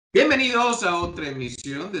Bienvenidos a otra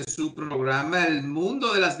emisión de su programa El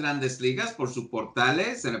Mundo de las Grandes Ligas por sus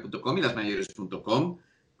portales m.com y lasmayores.com.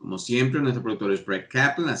 Como siempre, nuestro productor es Brett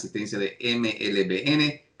Kaplan, asistencia de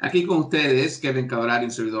MLBN. Aquí con ustedes, Kevin Cabral y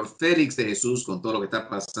un servidor Félix de Jesús con todo lo que está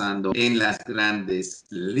pasando en las Grandes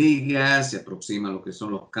Ligas. Se aproxima lo que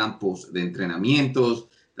son los campos de entrenamientos,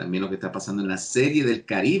 también lo que está pasando en la Serie del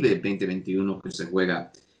Caribe 2021 que se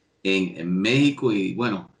juega en México y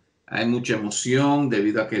bueno, hay mucha emoción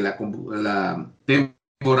debido a que la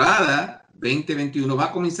temporada 2021 va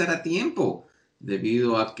a comenzar a tiempo,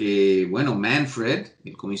 debido a que, bueno, Manfred,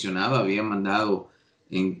 el comisionado, había mandado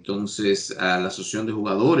entonces a la asociación de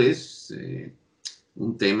jugadores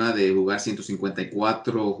un tema de jugar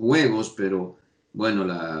 154 juegos, pero bueno,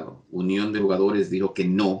 la unión de jugadores dijo que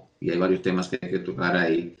no, y hay varios temas que hay que tocar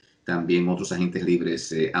ahí. También otros agentes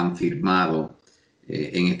libres han firmado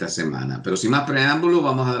en esta semana. Pero sin más preámbulo,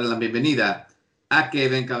 vamos a darle la bienvenida a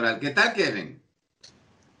Kevin Cabral. ¿Qué tal, Kevin?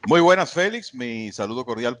 Muy buenas, Félix. Mi saludo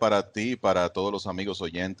cordial para ti y para todos los amigos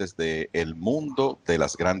oyentes de El Mundo de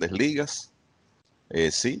las Grandes Ligas.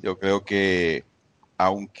 Sí, yo creo que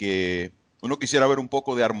aunque uno quisiera ver un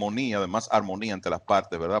poco de armonía, además armonía entre las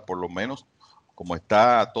partes, ¿verdad? Por lo menos como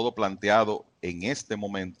está todo planteado en este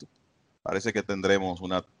momento, parece que tendremos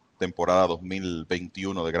una temporada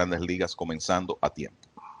 2021 de Grandes Ligas comenzando a tiempo.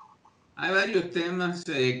 Hay varios temas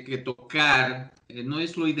que tocar. No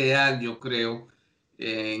es lo ideal, yo creo,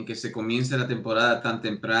 en que se comience la temporada tan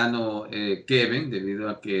temprano, Kevin, debido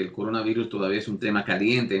a que el coronavirus todavía es un tema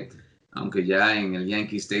caliente, aunque ya en el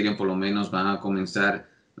Yankee Stadium por lo menos van a comenzar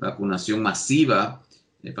vacunación masiva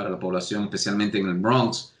para la población, especialmente en el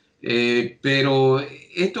Bronx. Pero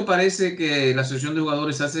esto parece que la Asociación de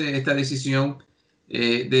Jugadores hace esta decisión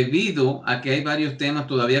debido a que hay varios temas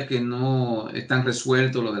todavía que no están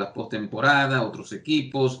resueltos, lo de la postemporada, otros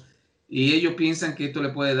equipos, y ellos piensan que esto le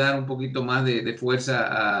puede dar un poquito más de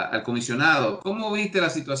fuerza al comisionado. ¿Cómo viste la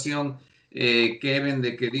situación, Kevin,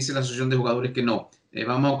 de que dice la Asociación de Jugadores que no?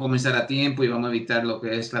 Vamos a comenzar a tiempo y vamos a evitar lo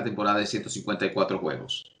que es la temporada de 154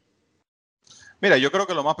 juegos. Mira, yo creo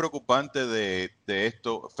que lo más preocupante de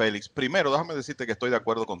esto, Félix, primero déjame decirte que estoy de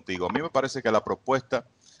acuerdo contigo. A mí me parece que la propuesta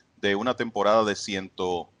de una temporada de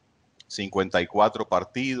 154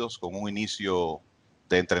 partidos con un inicio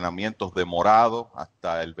de entrenamientos demorado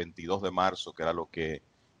hasta el 22 de marzo, que era lo que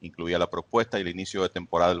incluía la propuesta, y el inicio de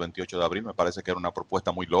temporada el 28 de abril, me parece que era una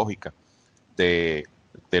propuesta muy lógica de,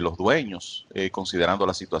 de los dueños, considerando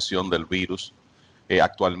la situación del virus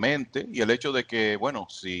actualmente y el hecho de que, bueno,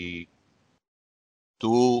 si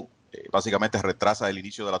tú básicamente retrasas el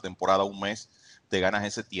inicio de la temporada un mes, te ganas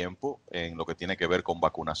ese tiempo en lo que tiene que ver con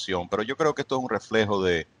vacunación. Pero yo creo que esto es un reflejo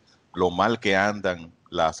de lo mal que andan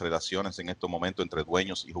las relaciones en estos momentos entre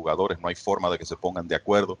dueños y jugadores. No hay forma de que se pongan de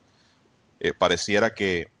acuerdo. Pareciera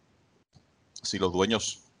que si los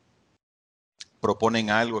dueños proponen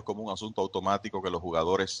algo es como un asunto automático que los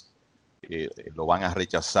jugadores lo van a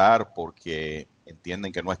rechazar porque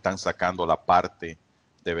entienden que no están sacando la parte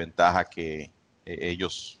de ventaja que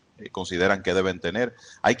ellos consideran que deben tener.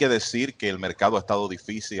 Hay que decir que el mercado ha estado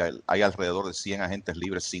difícil, hay alrededor de 100 agentes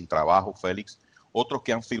libres sin trabajo, Félix, otros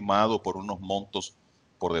que han firmado por unos montos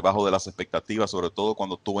por debajo de las expectativas, sobre todo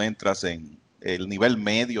cuando tú entras en el nivel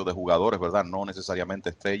medio de jugadores, ¿verdad? No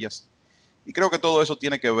necesariamente estrellas. Y creo que todo eso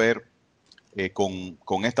tiene que ver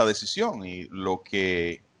con esta decisión y lo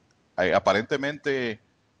que aparentemente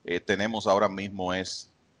tenemos ahora mismo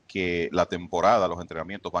es que la temporada, los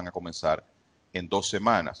entrenamientos van a comenzar en 2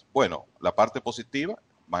 semanas. Bueno, la parte positiva,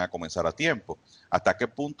 van a comenzar a tiempo. ¿Hasta qué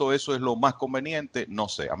punto eso es lo más conveniente? No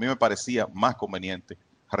sé. A mí me parecía más conveniente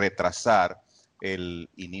retrasar el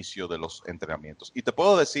inicio de los entrenamientos. Y te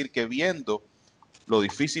puedo decir que viendo lo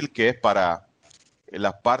difícil que es para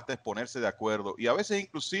las partes ponerse de acuerdo y a veces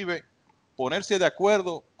inclusive ponerse de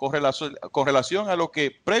acuerdo con relación a lo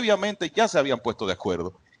que previamente ya se habían puesto de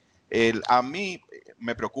acuerdo. A mí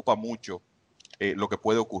me preocupa mucho lo que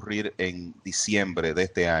puede ocurrir en diciembre de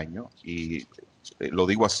este año y lo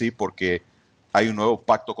digo así porque hay un nuevo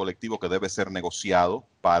pacto colectivo que debe ser negociado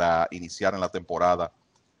para iniciar en la temporada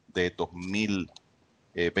de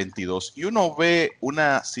 2022 y uno ve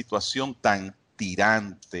una situación tan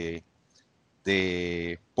tirante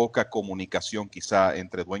de poca comunicación quizá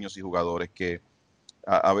entre dueños y jugadores que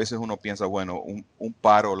a veces uno piensa, bueno, un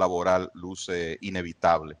paro laboral luce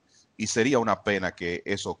inevitable y sería una pena que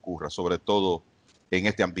eso ocurra, sobre todo en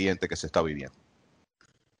este ambiente que se está viviendo.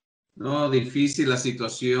 No, difícil la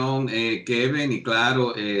situación, Kevin, y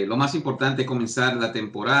claro, lo más importante es comenzar la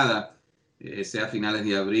temporada, sea a finales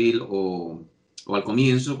de abril o al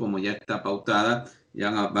comienzo, como ya está pautada, ya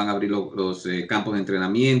van a abrir los campos de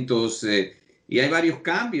entrenamientos Y hay varios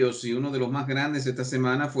cambios y uno de los más grandes esta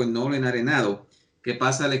semana fue Nolan Arenado, que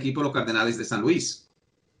pasa al equipo de los Cardenales de San Luis.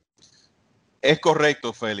 Es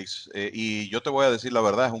correcto, Félix. Y yo te voy a decir la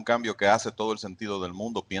verdad, es un cambio que hace todo el sentido del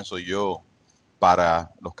mundo, pienso yo,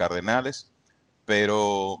 para los Cardenales.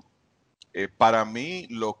 Pero para mí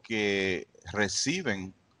lo que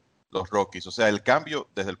reciben los Rockies, o sea, el cambio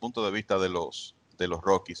desde el punto de vista de los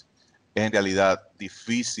Rockies, es en realidad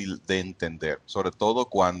difícil de entender, sobre todo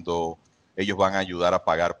cuando ellos van a ayudar a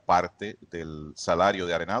pagar parte del salario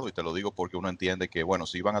de Arenado, y te lo digo porque uno entiende que, bueno,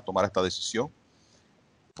 si iban a tomar esta decisión,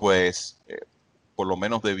 pues por lo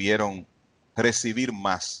menos debieron recibir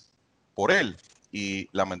más por él. Y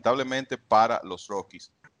lamentablemente para los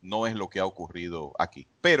Rockies no es lo que ha ocurrido aquí.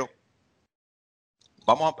 Pero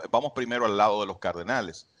vamos primero al lado de los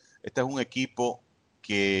Cardenales. Este es un equipo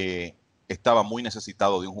que estaba muy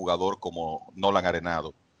necesitado de un jugador como Nolan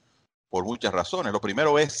Arenado por muchas razones. Lo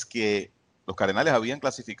primero es que los Cardenales habían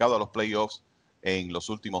clasificado a los playoffs en los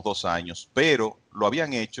últimos 2 años, pero lo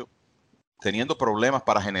habían hecho teniendo problemas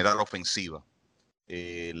para generar ofensiva.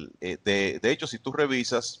 De hecho, si tú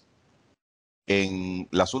revisas en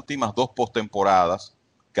las últimas 2 postemporadas,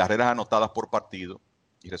 carreras anotadas por partido,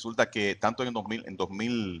 y resulta que tanto en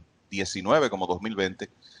 2019 como 2020,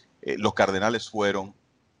 los Cardenales fueron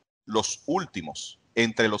los últimos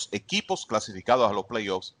entre los equipos clasificados a los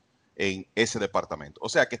playoffs en ese departamento. O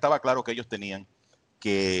sea que estaba claro que ellos tenían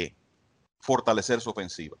que fortalecer su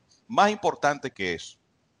ofensiva. Más importante que eso,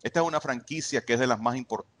 esta es una franquicia que es de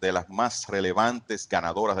las más relevantes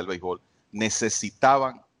ganadoras del béisbol.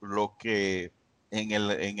 Necesitaban lo que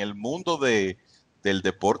en el mundo del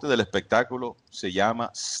deporte, del espectáculo, se llama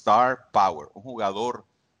star power. Un jugador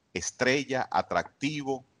estrella,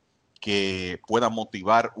 atractivo, que pueda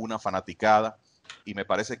motivar una fanaticada. Y me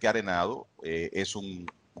parece que Arenado es un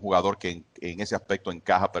jugador que en ese aspecto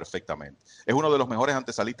encaja perfectamente. Es uno de los mejores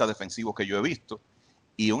antesalistas defensivos que yo he visto,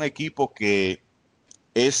 y un equipo que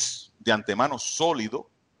es de antemano sólido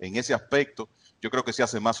en ese aspecto. Yo creo que se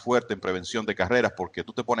hace más fuerte en prevención de carreras, porque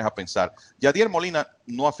tú te pones a pensar, Yadier Molina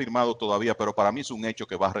no ha firmado todavía, pero para mí es un hecho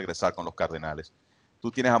que va a regresar con los Cardenales.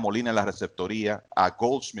 Tú tienes a Molina en la receptoría, a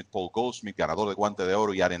Goldschmidt, Paul Goldschmidt, ganador de Guante de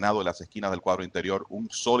Oro, y Arenado en las esquinas del cuadro interior, un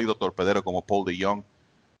sólido torpedero como Paul DeJong.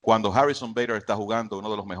 Cuando Harrison Bader está jugando, uno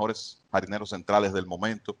de los mejores jardineros centrales del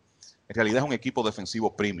momento, en realidad es un equipo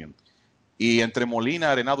defensivo premium. Y entre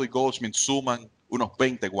Molina, Arenado y Goldschmidt suman unos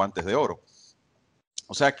 20 Guantes de Oro.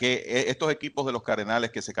 O sea que estos equipos de los Cardenales,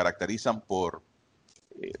 que se caracterizan por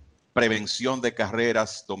prevención de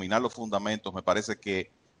carreras, dominar los fundamentos, me parece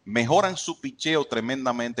que mejoran su picheo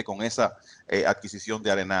tremendamente con esa adquisición de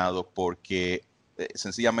Arenado, porque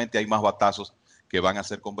sencillamente hay más batazos que van a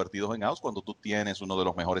ser convertidos en outs cuando tú tienes uno de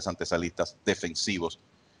los mejores antesalistas defensivos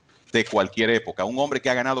de cualquier época. Un hombre que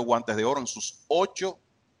ha ganado Guantes de Oro en sus 8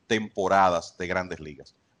 temporadas de Grandes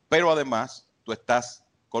Ligas. Pero además, tú estás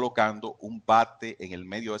colocando un bate en el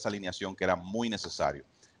medio de esa alineación que era muy necesario.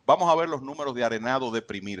 Vamos a ver los números de Arenado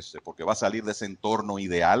deprimirse, porque va a salir de ese entorno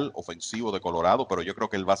ideal ofensivo de Colorado, pero yo creo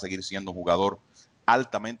que él va a seguir siendo un jugador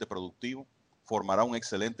altamente productivo. Formará un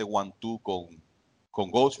excelente one-two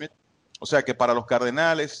con Goldschmidt. O sea que para los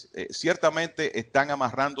Cardenales, ciertamente están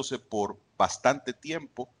amarrándose por bastante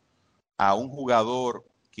tiempo a un jugador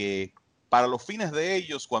que, para los fines de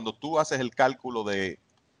ellos, cuando tú haces el cálculo de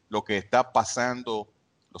lo que está pasando,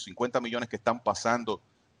 los 50 millones que están pasando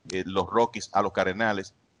los Rockies a los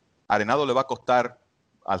Cardenales, Arenado le va a costar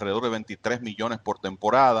alrededor de 23 millones por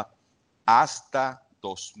temporada hasta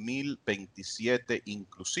 2027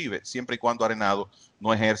 inclusive, siempre y cuando Arenado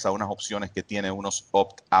no ejerza unas opciones que tiene, unos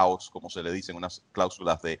opt-outs, como se le dicen, unas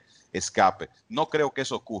cláusulas de escape. No creo que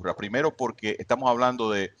eso ocurra, primero porque estamos hablando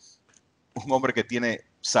de un hombre que tiene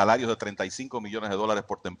salarios de 35 millones de dólares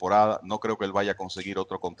por temporada. No creo que él vaya a conseguir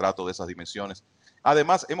otro contrato de esas dimensiones.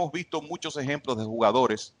 Además, hemos visto muchos ejemplos de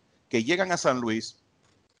jugadores que llegan a San Luis,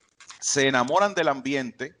 se enamoran del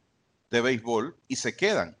ambiente de béisbol y se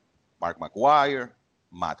quedan. Mark McGwire,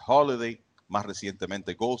 Matt Holliday, más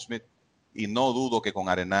recientemente Goldschmidt, y no dudo que con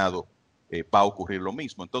Arenado va a ocurrir lo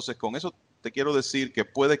mismo. Entonces, con eso te quiero decir que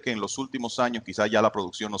puede que en los últimos años quizás ya la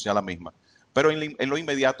producción no sea la misma, pero en lo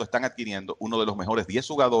inmediato están adquiriendo uno de los mejores 10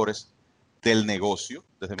 jugadores del negocio,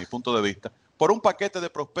 desde mi punto de vista, por un paquete de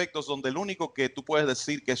prospectos donde el único que tú puedes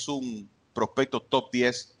decir que es un prospecto top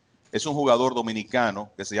 10 es un jugador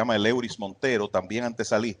dominicano que se llama Eleuris Montero, también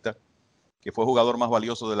antesalista, que fue jugador más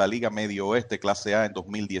valioso de la Liga Medio Oeste Clase A en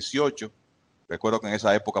 2018. Recuerdo que en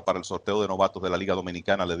esa época, para el sorteo de novatos de la Liga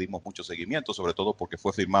Dominicana, le dimos mucho seguimiento, sobre todo porque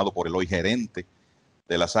fue firmado por el hoy gerente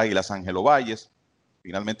de las Águilas, Ángelo Valles.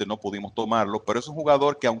 finalmente no pudimos tomarlo, pero es un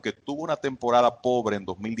jugador que aunque tuvo una temporada pobre en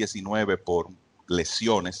 2019 por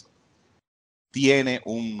lesiones, tiene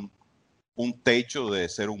un techo de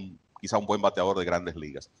ser quizá un buen bateador de grandes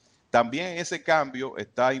ligas. También en ese cambio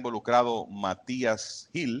está involucrado Matías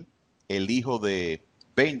Gil, el hijo de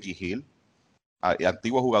Benji Gil,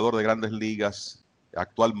 antiguo jugador de grandes ligas,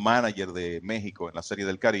 actual manager de México en la Serie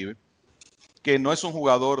del Caribe, que no es un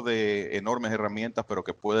jugador de enormes herramientas, pero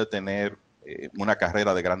que puede tener una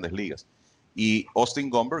carrera de grandes ligas. Y Austin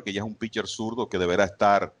Gomber, que ya es un pitcher zurdo que deberá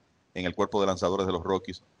estar en el cuerpo de lanzadores de los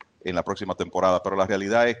Rockies en la próxima temporada. Pero la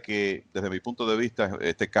realidad es que, desde mi punto de vista,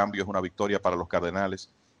 este cambio es una victoria para los Cardenales.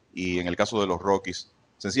 Y en el caso de los Rockies,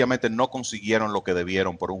 sencillamente no consiguieron lo que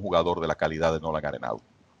debieron por un jugador de la calidad de Nolan Arenado.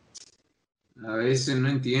 A veces no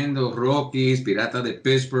entiendo, Rockies, Piratas de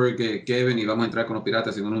Pittsburgh, Kevin, y vamos a entrar con los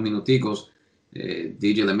Piratas en unos minuticos.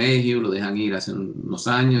 DJ LeMahieu lo dejan ir hace unos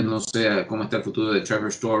años, no sé cómo está el futuro de Trevor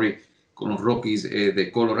Story con los Rockies de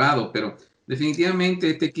Colorado, pero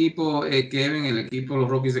definitivamente este equipo, Kevin, el equipo de los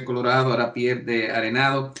Rockies de Colorado ahora pierde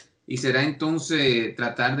Arenado y será entonces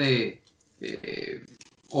tratar de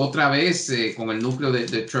otra vez con el núcleo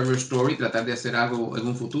de Trevor Story, tratar de hacer algo en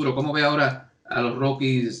un futuro. ¿Cómo ve ahora a los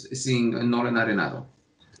Rockies sin Nolan Arenado?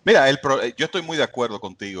 Mira, yo estoy muy de acuerdo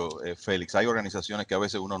contigo, Félix. Hay organizaciones que a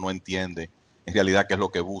veces uno no entiende en realidad qué es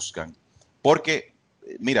lo que buscan. Porque,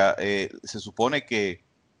 mira, se supone que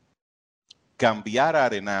cambiar a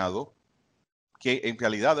Arenado, que en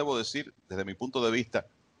realidad debo decir, desde mi punto de vista,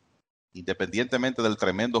 independientemente del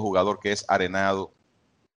tremendo jugador que es Arenado,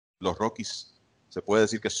 los Rockies se puede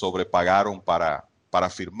decir que sobrepagaron para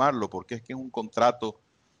firmarlo, porque es que es un contrato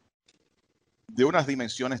de unas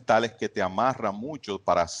dimensiones tales que te amarra mucho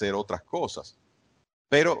para hacer otras cosas.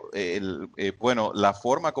 Pero, bueno, la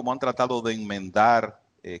forma como han tratado de enmendar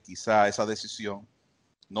quizá esa decisión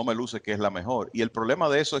no me luce que es la mejor. Y el problema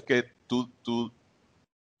de eso es que tú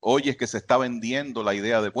oyes que se está vendiendo la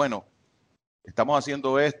idea de, bueno, estamos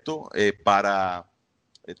haciendo esto para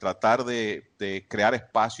tratar de crear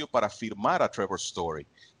espacio para firmar a Trevor Story.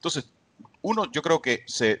 Entonces, yo creo que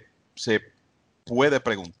se puede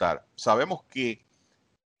preguntar. Sabemos que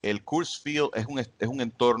el Coors Field es un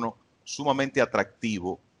entorno sumamente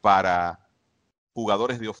atractivo para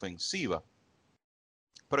jugadores de ofensiva.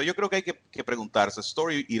 Pero yo creo que hay que preguntarse,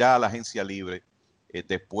 Story irá a la agencia libre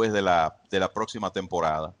después de la próxima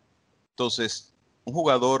temporada. Entonces, un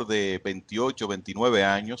jugador de 28, 29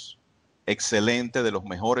 años, excelente, de los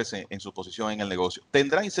mejores en su posición en el negocio,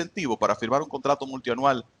 tendrá incentivo para firmar un contrato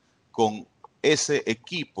multianual con ese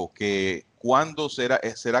equipo que cuando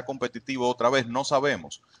será competitivo otra vez, no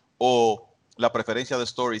sabemos. O la preferencia de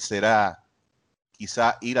Story será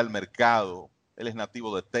quizá ir al mercado. Él es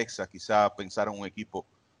nativo de Texas, quizá pensar en un equipo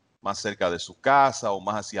más cerca de su casa o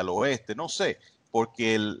más hacia el oeste, no sé,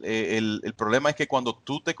 porque el problema es que cuando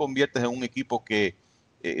tú te conviertes en un equipo que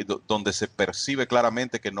donde se percibe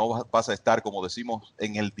claramente que no vas a estar, como decimos,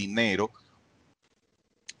 en el dinero,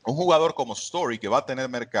 un jugador como Story, que va a tener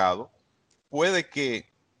mercado, puede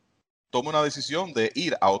que tome una decisión de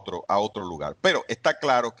ir a otro lugar. Pero está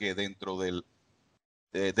claro que dentro del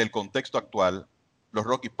contexto actual, los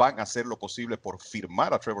Rockies van a hacer lo posible por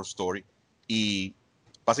firmar a Trevor Story y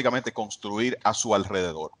básicamente construir a su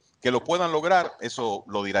alrededor. Que lo puedan lograr, eso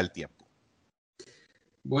lo dirá el tiempo.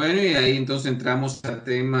 Bueno, y ahí entonces entramos al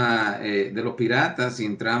tema de los Piratas y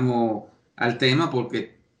entramos al tema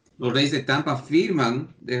porque los Reyes de Tampa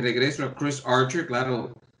firman de regreso a Chris Archer,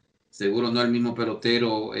 claro, seguro no el mismo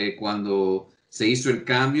pelotero cuando se hizo el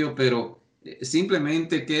cambio, pero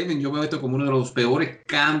simplemente, Kevin, yo veo esto como uno de los peores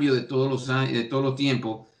cambios de todos los años, de todos los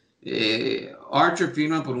tiempos. Archer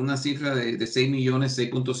firma por una cifra de 6 millones,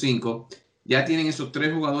 6.5. Ya tienen esos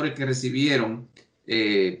tres jugadores que recibieron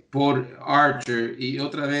por Archer y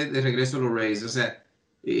otra vez de regreso a los Rays. O sea,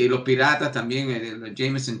 los Piratas también,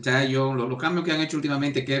 Jameson Tayo, los cambios que han hecho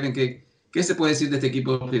últimamente, Kevin, ¿qué se puede decir de este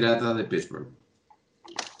equipo de los Piratas de Pittsburgh?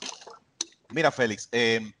 Mira, Félix,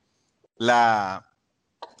 la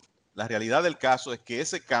realidad del caso es que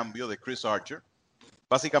ese cambio de Chris Archer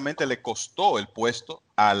básicamente le costó el puesto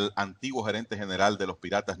al antiguo gerente general de los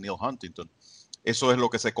Piratas, Neil Huntington. Eso es lo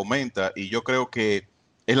que se comenta y yo creo que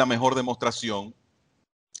es la mejor demostración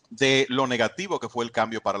de lo negativo que fue el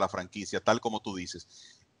cambio para la franquicia, tal como tú dices.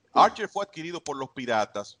 Archer fue adquirido por los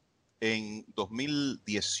Piratas en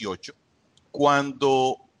 2018,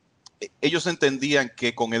 cuando ellos entendían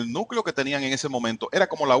que con el núcleo que tenían en ese momento era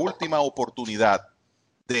como la última oportunidad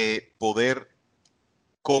de poder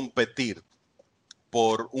competir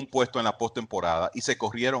por un puesto en la postemporada y se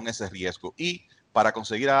corrieron ese riesgo. Y para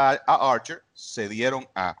conseguir a Archer, se dieron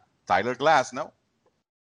a Tyler Glasnow,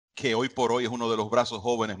 que hoy por hoy es uno de los brazos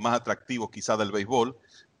jóvenes más atractivos quizás del béisbol,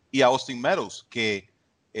 y a Austin Meadows, que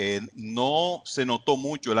no se notó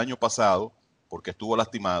mucho el año pasado porque estuvo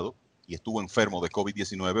lastimado y estuvo enfermo de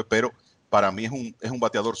COVID-19, pero para mí es un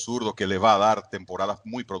bateador zurdo que le va a dar temporadas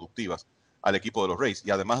muy productivas al equipo de los Rays.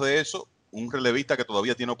 Y además de eso, un relevista que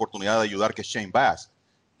todavía tiene oportunidad de ayudar, que es Shane Bass.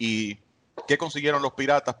 ¿Y qué consiguieron los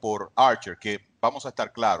Piratas por Archer? Que vamos a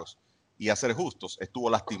estar claros y a ser justos, estuvo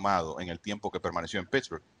lastimado en el tiempo que permaneció en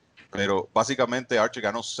Pittsburgh. Pero básicamente Archer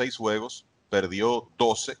ganó 6 juegos, perdió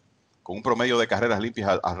 12, con un promedio de carreras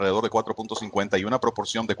limpias alrededor de 4.50 y una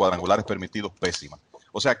proporción de cuadrangulares permitidos pésima.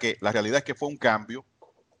 O sea que la realidad es que fue un cambio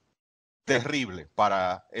terrible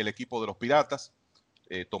para el equipo de los Piratas,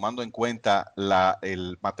 tomando en cuenta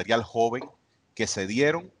el material joven que se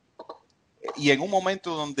dieron, y en un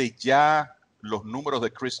momento donde ya los números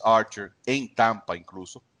de Chris Archer en Tampa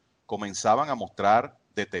incluso comenzaban a mostrar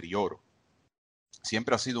deterioro.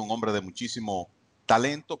 Siempre ha sido un hombre de muchísimo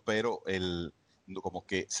talento, pero como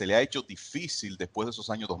que se le ha hecho difícil después de esos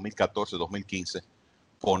años 2014, 2015,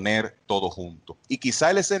 poner todo junto. Y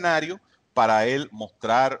quizá el escenario para él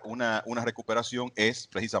mostrar una recuperación es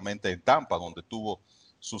precisamente en Tampa, donde tuvo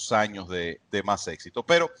sus años de más éxito.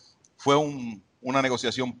 Pero fue una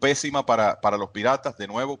negociación pésima para los Piratas. De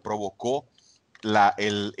nuevo, provocó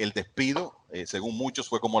el despido. Según muchos,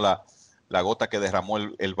 fue como la gota que derramó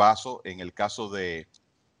el vaso en el caso de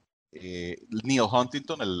Neil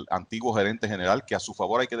Huntington, el antiguo gerente general, que a su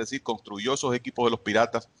favor hay que decir construyó esos equipos de los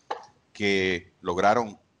Piratas que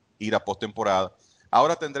lograron ir a postemporada.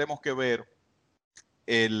 Ahora tendremos que ver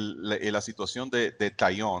la situación de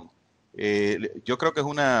Taillon. Yo creo que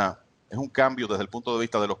es un cambio desde el punto de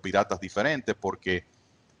vista de los Piratas diferente, porque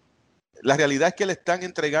la realidad es que le están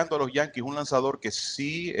entregando a los Yankees un lanzador que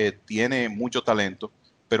sí tiene mucho talento,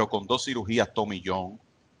 pero con 2 cirugías Tommy John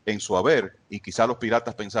en su haber, y quizá los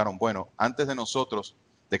Piratas pensaron, bueno, antes de nosotros,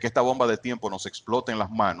 de que esta bomba de tiempo nos explote en las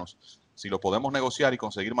manos, si lo podemos negociar y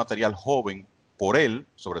conseguir material joven por él,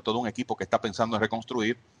 sobre todo un equipo que está pensando en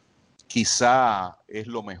reconstruir, quizá es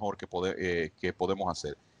lo mejor que podemos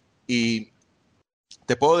hacer. Y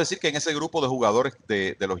te puedo decir que en ese grupo de jugadores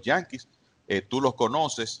de los Yankees, tú los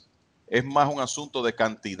conoces, es más un asunto de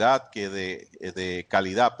cantidad que de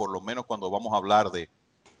calidad, por lo menos cuando vamos a hablar de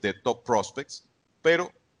top prospects,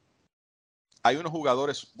 pero hay unos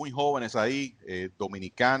jugadores muy jóvenes ahí,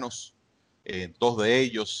 dominicanos, 2 de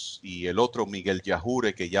ellos, y el otro Miguel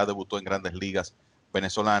Yajure, que ya debutó en Grandes Ligas,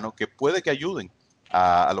 venezolano, que puede que ayuden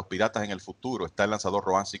a los Piratas en el futuro. Está el lanzador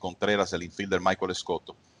Roansy Contreras, el infielder Michael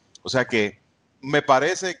Scotto. O sea que me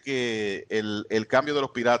parece que el cambio de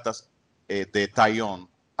los Piratas de Taillon,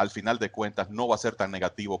 al final de cuentas, no va a ser tan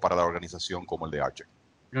negativo para la organización como el de Archer.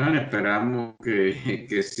 Bueno, esperamos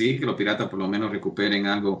que sí, que los Piratas por lo menos recuperen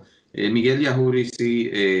algo. Miguel Yajuri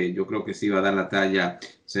sí, yo creo que sí va a dar la talla,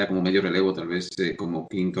 sea como medio relevo, tal vez como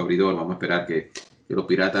quinto abridor. Vamos a esperar que los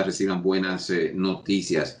Piratas reciban buenas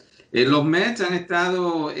noticias. Los Mets han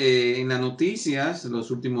estado en las noticias los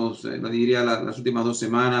últimos, diría las últimas 2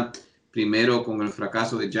 semanas, primero con el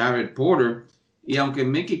fracaso de Jared Porter, y aunque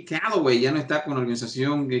Mickey Callaway ya no está con la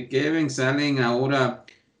organización, Kevin, salen ahora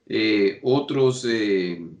otros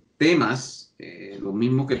temas, lo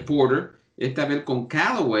mismo que Porter, esta vez con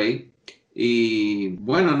Callaway. Y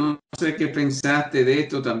bueno, no sé qué pensaste de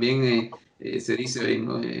esto. También se dice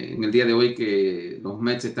en el día de hoy que los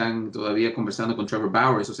Mets están todavía conversando con Trevor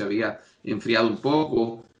Bauer, eso se había enfriado un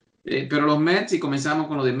poco. Pero los Mets, y comenzamos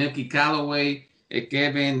con lo de Mickey Callaway,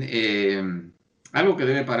 Kevin, algo que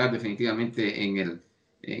debe parar definitivamente en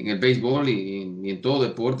el béisbol y en todo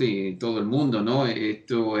deporte y en todo el mundo, ¿no?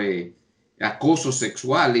 Esto, acoso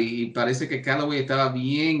sexual, y parece que Callaway estaba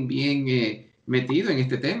bien metido en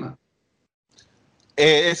este tema.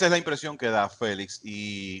 Esa es la impresión que da Félix,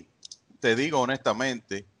 y te digo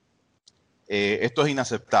honestamente, esto es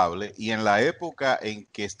inaceptable, y en la época en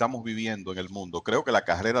que estamos viviendo en el mundo, creo que la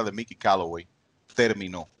carrera de Mickey Callaway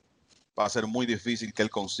terminó. Va a ser muy difícil que él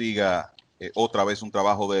consiga otra vez un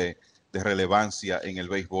trabajo de relevancia en el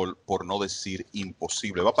béisbol, por no decir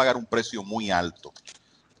imposible. Va a pagar un precio muy alto,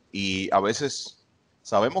 y a veces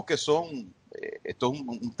sabemos que esto es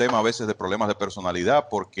un tema a veces de problemas de personalidad,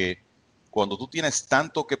 porque cuando tú tienes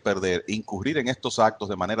tanto que perder, incurrir en estos actos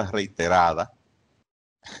de manera reiterada,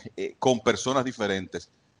 con personas diferentes,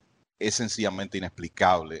 es sencillamente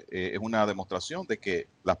inexplicable. Es una demostración de que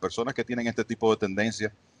las personas que tienen este tipo de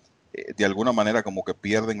tendencias, de alguna manera como que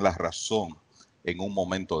pierden la razón en un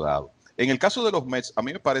momento dado. En el caso de los Mets, a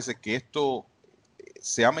mí me parece que esto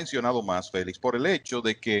se ha mencionado más, Félix, por el hecho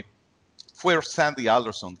de que fue Sandy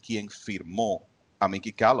Alderson quien firmó a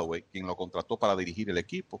Mickey Callaway, quien lo contrató para dirigir el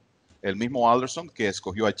equipo. el mismo Alderson que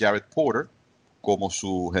escogió a Jared Porter como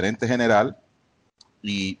su gerente general,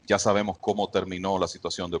 y ya sabemos cómo terminó la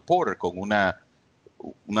situación de Porter, con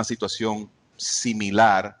una situación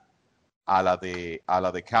similar a la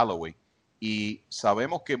de Callaway. Y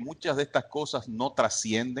sabemos que muchas de estas cosas no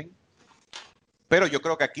trascienden, pero yo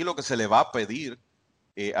creo que aquí lo que se le va a pedir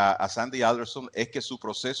a Sandy Alderson es que su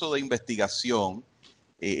proceso de investigación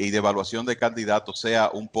y de evaluación de candidatos sea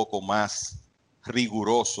un poco más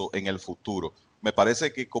riguroso en el futuro. Me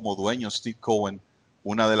parece que como dueño Steve Cohen,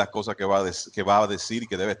 una de las cosas que va a decir y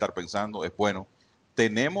que debe estar pensando es, bueno,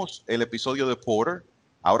 tenemos el episodio de Porter,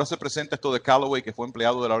 ahora se presenta esto de Callaway, que fue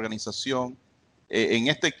empleado de la organización, en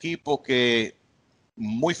este equipo que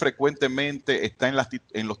muy frecuentemente está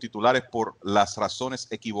en los titulares por las razones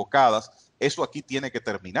equivocadas. Eso aquí tiene que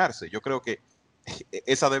terminarse. Yo creo que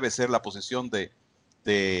esa debe ser la posición de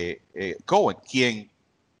Cohen, quien,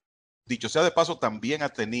 dicho sea de paso, también ha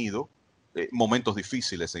tenido momentos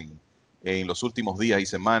difíciles en los últimos días y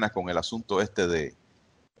semanas con el asunto este de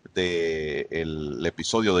el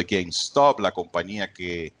episodio de GameStop, la compañía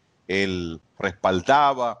que él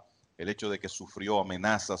respaldaba, el hecho de que sufrió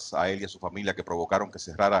amenazas a él y a su familia que provocaron que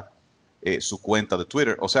cerrara su cuenta de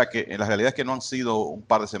Twitter. O sea que en la realidad es que no han sido un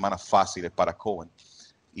par de semanas fáciles para Cohen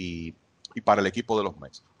y para el equipo de los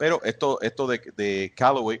Mets. Pero esto de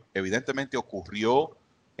Callaway evidentemente ocurrió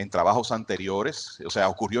en trabajos anteriores, o sea,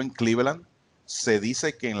 ocurrió en Cleveland. Se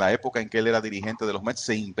dice que en la época en que él era dirigente de los Mets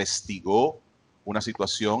se investigó una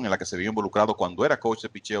situación en la que se vio involucrado cuando era coach de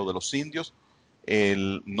picheo de los Indios.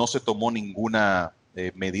 Él no se tomó ninguna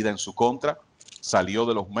medida en su contra, salió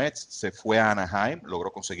de los Mets, se fue a Anaheim, logró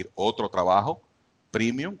conseguir otro trabajo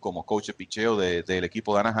premium como coach de picheo del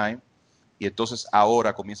equipo de Anaheim, y entonces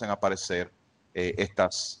ahora comienzan a aparecer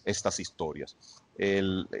estas historias.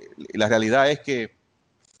 La realidad es que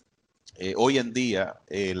hoy en día,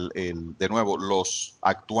 de nuevo, los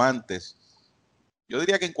actuantes, yo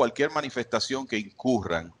diría que en cualquier manifestación que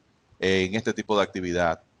incurran en este tipo de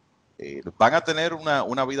actividad, van a tener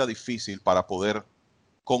una vida difícil para poder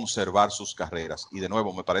conservar sus carreras. Y de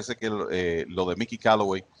nuevo, me parece que lo de Mickey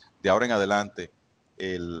Callaway, de ahora en adelante,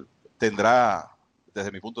 tendrá,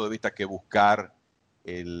 desde mi punto de vista, que buscar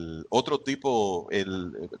otro tipo,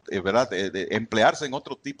 ¿verdad? Emplearse en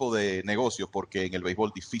otro tipo de negocios, porque en el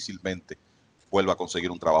béisbol difícilmente vuelva a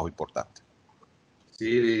conseguir un trabajo importante.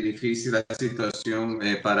 Sí, difícil la situación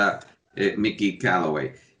para Mickey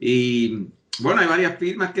Callaway. Y bueno, hay varias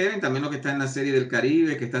firmas, Kevin, también lo que está en la Serie del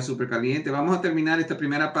Caribe, que está súper caliente. Vamos a terminar esta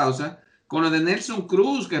primera pausa con lo de Nelson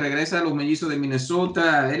Cruz, que regresa a los Mellizos de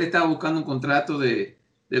Minnesota. Él estaba buscando un contrato de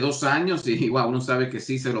 2 años y wow, uno sabe que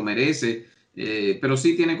sí se lo merece, pero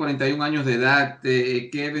sí tiene 41 años de edad.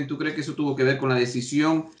 Kevin, ¿tú crees que eso tuvo que ver con la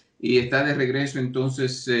decisión y está de regreso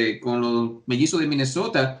entonces con los Mellizos de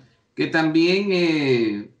Minnesota? Que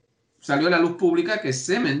también salió a la luz pública que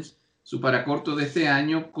Simmons, su paracorto de este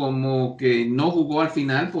año, como que no jugó al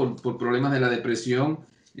final por problemas de la depresión,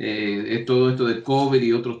 todo esto de COVID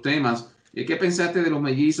y otros temas. ¿Qué pensaste de los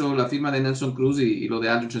Mellizos, la firma de Nelson Cruz y lo de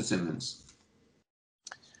Andrelton Simmons?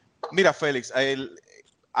 Mira, Félix,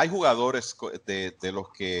 hay jugadores de los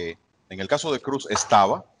que, en el caso de Cruz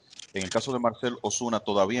estaba, en el caso de Marcel Ozuna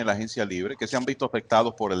todavía en la agencia libre, que se han visto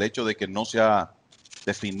afectados por el hecho de que no se ha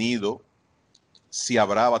definido si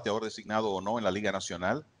habrá bateador designado o no en la Liga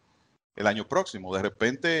Nacional el año próximo. De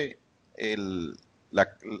repente, el,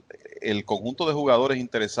 el conjunto de jugadores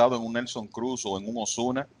interesados en un Nelson Cruz o en un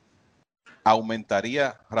Ozuna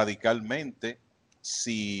aumentaría radicalmente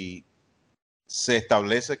si se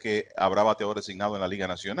establece que habrá bateador designado en la Liga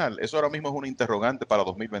Nacional. Eso ahora mismo es una interrogante para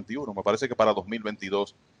 2021. Me parece que para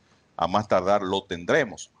 2022, a más tardar, lo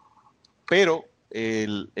tendremos. Pero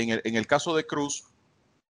en el caso de Cruz,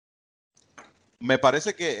 me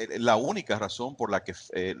parece que la única razón por la que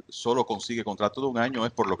solo consigue contrato de un año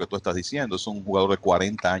es por lo que tú estás diciendo. Es un jugador de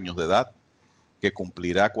 40 años de edad que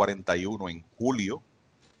cumplirá 41 en julio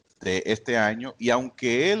de este año. Y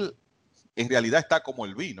aunque él en realidad está como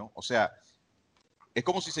el vino, o sea, es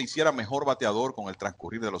como si se hiciera mejor bateador con el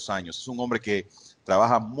transcurrir de los años. Es un hombre que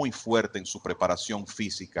trabaja muy fuerte en su preparación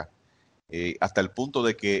física, hasta el punto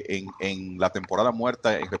de que en la temporada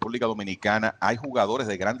muerta en República Dominicana hay jugadores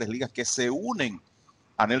de grandes ligas que se unen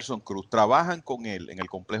a Nelson Cruz, trabajan con él en el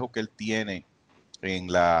complejo que él tiene en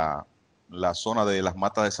la zona de las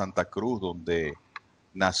Matas de Santa Cruz, donde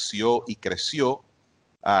nació y creció.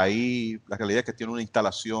 Ahí la realidad es que tiene una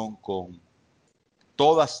instalación con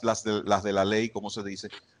todas las de la ley, como se dice,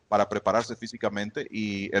 para prepararse físicamente,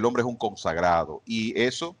 y el hombre es un consagrado. Y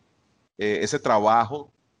eso, ese trabajo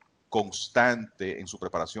constante en su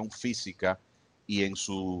preparación física y en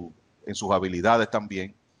sus habilidades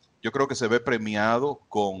también, yo creo que se ve premiado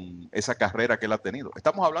con esa carrera que él ha tenido.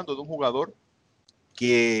 Estamos hablando de un jugador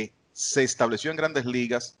que se estableció en Grandes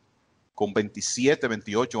Ligas con 27,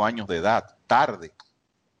 28 años de edad, tarde,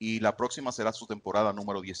 y la próxima será su temporada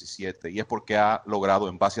número 17, y es porque ha logrado,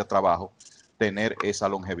 en base a trabajo, tener esa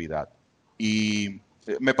longevidad. Y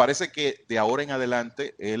me parece que de ahora en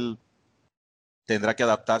adelante él tendrá que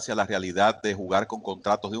adaptarse a la realidad de jugar con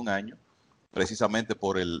contratos de un año, precisamente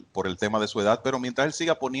por el tema de su edad, pero mientras él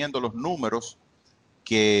siga poniendo los números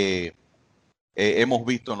que hemos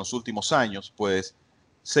visto en los últimos años, pues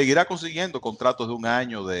seguirá consiguiendo contratos de un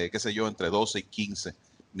año de, qué sé yo, entre 12 y 15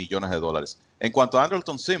 millones de dólares. En cuanto a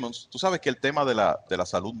Andrelton Simmons, tú sabes que el tema de la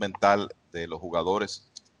salud mental de los jugadores,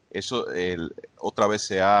 eso otra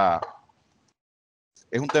vez es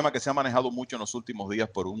un tema que se ha manejado mucho en los últimos días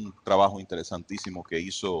por un trabajo interesantísimo que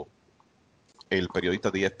hizo el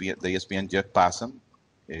periodista de ESPN Jeff Passan,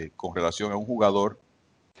 con relación a un jugador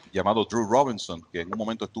llamado Drew Robinson, que en un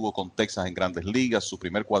momento estuvo con Texas en Grandes Ligas. Su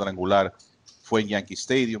primer cuadrangular fue en Yankee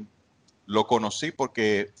Stadium. Lo conocí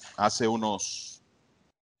porque hace unos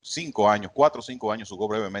 4 o 5 años, jugó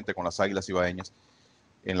brevemente con las Águilas Ibaeñas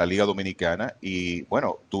en la Liga Dominicana. Y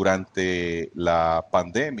bueno, durante la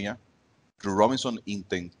pandemia, Drew Robinson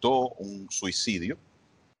intentó un suicidio,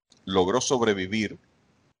 logró sobrevivir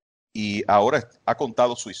y ahora ha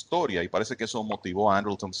contado su historia, y parece que eso motivó a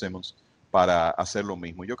Andrelton Simmons para hacer lo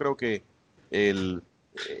mismo. Yo creo que el,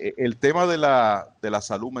 el tema de la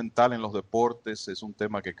salud mental en los deportes es un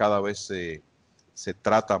tema que cada vez se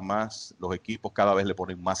trata más, los equipos cada vez le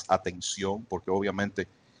ponen más atención, porque obviamente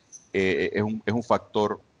es un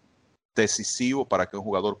factor decisivo para que un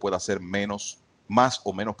jugador pueda ser más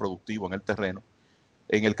o menos productivo en el terreno.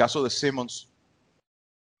 En el caso de Simmons,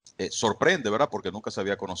 sorprende, ¿verdad? Porque nunca se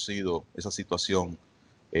había conocido esa situación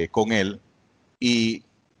con él. Y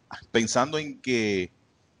pensando en que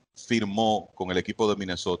firmó con el equipo de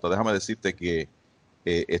Minnesota, déjame decirte que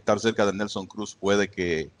estar cerca de Nelson Cruz puede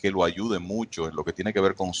que lo ayude mucho en lo que tiene que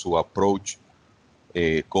ver con su approach,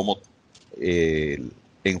 cómo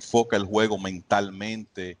enfoca el juego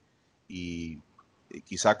mentalmente y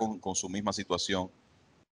quizá con su misma situación,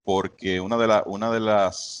 porque una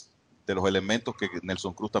de los elementos que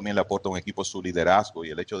Nelson Cruz también le aporta a un equipo es su liderazgo y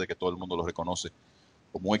el hecho de que todo el mundo lo reconoce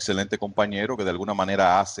como un excelente compañero que de alguna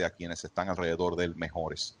manera hace a quienes están alrededor de él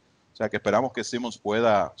mejores. O sea que esperamos que Simmons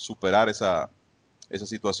pueda superar esa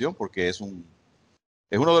situación, porque es uno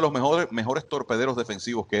de los mejores torpederos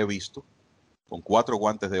defensivos que he visto, con 4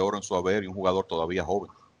 guantes de oro en su haber y un jugador todavía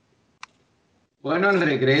joven. Bueno, al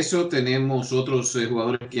regreso tenemos otros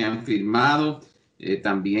jugadores que han firmado,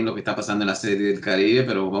 también lo que está pasando en la Serie del Caribe,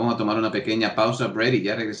 pero vamos a tomar una pequeña pausa, Brady, y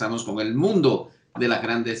ya regresamos con el mundo de las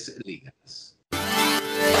grandes ligas.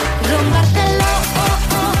 Rompártelo,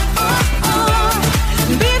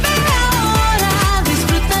 vive ahora,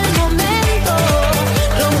 disfruta el momento.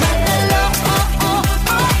 Rompártelo,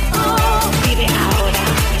 vive ahora,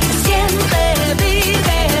 siente,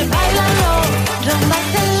 vive, báilalo.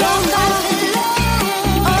 Rompártelo,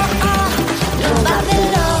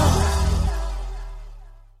 rompártelo.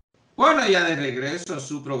 Bueno, ya de regreso a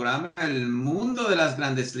su programa El Mundo de las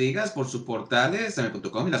Grandes Ligas por sus portales,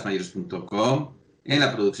 m.com y lasmayores.com. En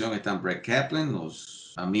la producción están Brett Kaplan,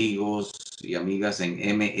 los amigos y amigas en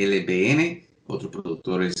MLBN, otros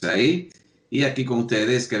productores ahí. Y aquí con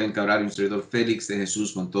ustedes, Kevin Cabral y un servidor Félix de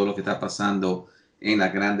Jesús, con todo lo que está pasando en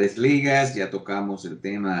las Grandes Ligas. Ya tocamos el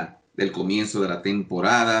tema del comienzo de la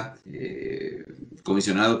temporada. El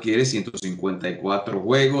comisionado quiere 154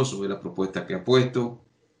 juegos sobre la propuesta que ha puesto,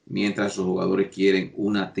 mientras los jugadores quieren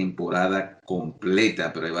una temporada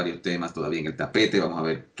completa, pero hay varios temas todavía en el tapete. Vamos a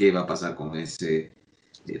ver qué va a pasar con ese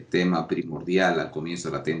tema primordial al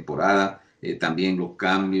comienzo de la temporada. También los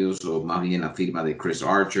cambios, o más bien la firma de Chris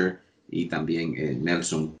Archer y también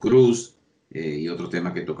Nelson Cruz, y otros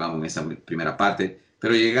temas que tocamos en esa primera parte.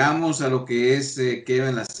 Pero llegamos a lo que es queda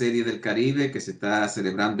en la Serie del Caribe, que se está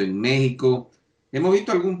celebrando en México. Hemos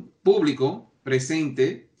visto algún público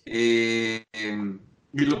presente,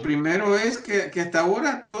 y lo primero es que hasta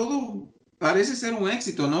ahora todo parece ser un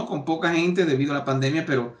éxito, ¿no? Con poca gente debido a la pandemia,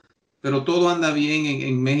 pero todo anda bien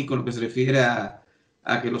en México en lo que se refiere a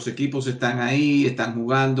que los equipos están ahí, están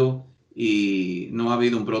jugando y no ha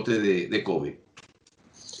habido un brote de COVID.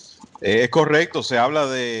 Es correcto, se habla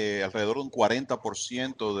de alrededor de un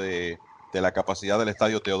 40% de la capacidad del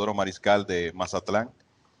estadio Teodoro Mariscal de Mazatlán.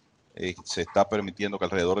 Se está permitiendo que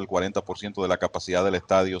alrededor del 40% de la capacidad del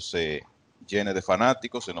estadio se llene de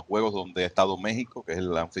fanáticos. En los juegos donde ha estado México, que es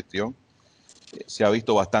el anfitrión, se ha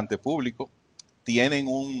visto bastante público. Tienen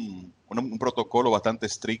un protocolo bastante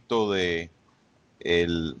estricto de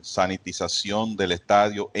sanitización del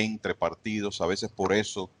estadio entre partidos. A veces por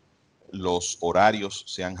eso los horarios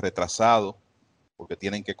se han retrasado, porque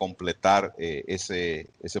tienen que completar ese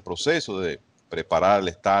proceso de preparar el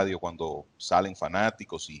estadio cuando salen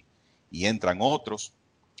fanáticos y entran otros.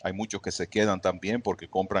 Hay muchos que se quedan también porque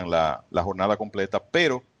compran la jornada completa,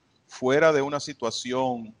 pero fuera de una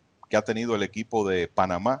situación que ha tenido el equipo de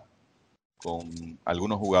Panamá, con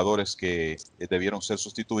algunos jugadores que debieron ser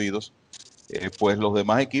sustituidos, pues los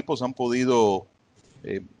demás equipos han podido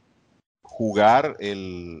jugar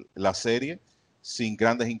la serie sin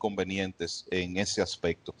grandes inconvenientes en ese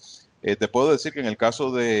aspecto. Te puedo decir que en el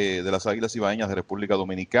caso de las Águilas Ibaeñas de República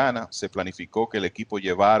Dominicana, se planificó que el equipo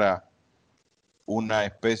llevara una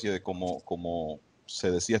especie de, como se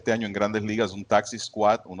decía este año en Grandes Ligas, un taxi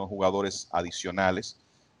squad, unos jugadores adicionales.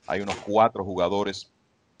 Hay unos 4 jugadores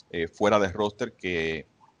fuera de roster que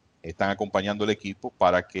están acompañando el equipo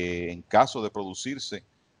para que en caso de producirse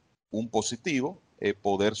un positivo,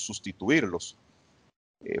 poder sustituirlos.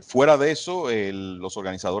 Fuera de eso, los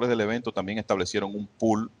organizadores del evento también establecieron un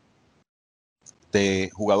pool de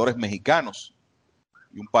jugadores mexicanos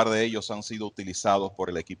y un par de ellos han sido utilizados por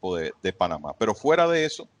el equipo de Panamá. Pero fuera de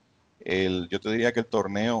eso, yo te diría que el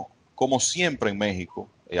torneo, como siempre en México,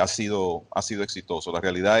 ha sido exitoso. La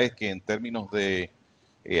realidad es que en términos de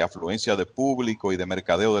afluencia de público y de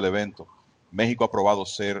mercadeo del evento, México ha probado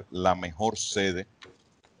ser la mejor sede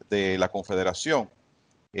de la Confederación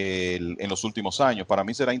en los últimos años. Para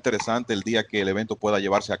mí será interesante el día que el evento pueda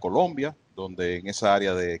llevarse a Colombia, donde en esa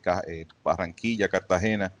área de Barranquilla,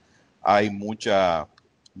 Cartagena, hay muchos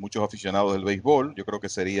aficionados del béisbol. Yo creo que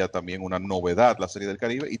sería también una novedad la Serie del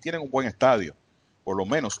Caribe, y tienen un buen estadio, por lo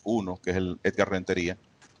menos uno, que es el Edgar Rentería,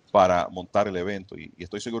 para montar el evento, y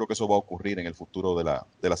estoy seguro que eso va a ocurrir en el futuro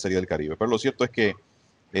de la Serie del Caribe. Pero lo cierto es que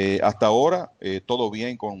hasta ahora todo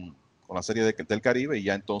bien con la Serie del Caribe, y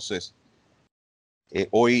ya entonces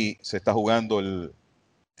hoy se está jugando el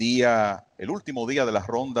último día de la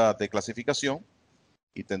ronda de clasificación,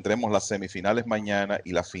 y tendremos las semifinales mañana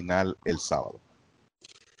y la final el sábado.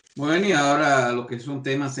 Bueno, y ahora lo que son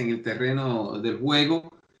temas en el terreno del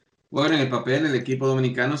juego. Bueno, en el papel el equipo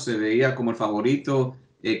dominicano se veía como el favorito,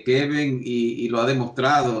 Kevin, y lo ha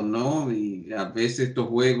demostrado, ¿no? Y a veces estos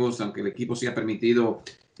juegos, aunque el equipo sí ha permitido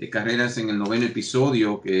carreras en el 9º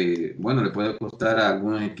episodio, que, bueno, le puede costar a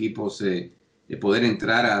algunos equipos poder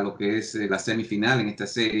entrar a lo que es la semifinal en esta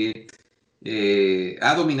serie.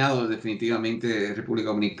 Ha dominado definitivamente República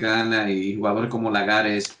Dominicana, y jugadores como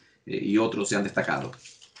Lagares y otros se han destacado.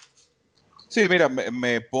 Sí, mira,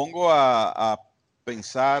 me pongo a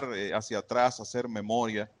pensar hacia atrás, a hacer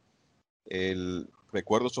memoria.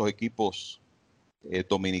 Recuerdo esos equipos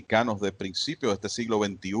dominicanos de principios de este siglo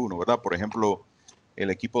XXI, ¿verdad? Por ejemplo,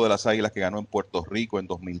 el equipo de las Águilas que ganó en Puerto Rico en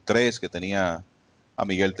 2003, que tenía a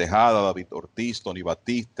Miguel Tejada, David Ortiz, Tony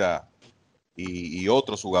Batista y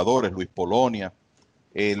otros jugadores, Luis Polonia.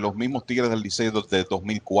 Los mismos Tigres del Licey de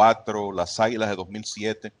 2004, las Águilas de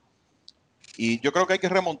 2007. Y yo creo que hay que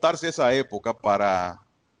remontarse a esa época para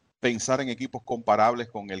pensar en equipos comparables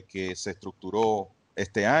con el que se estructuró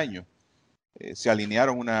este año. Se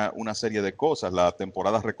alinearon una serie de cosas. La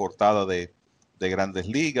temporada recortada de Grandes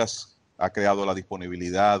Ligas ha creado la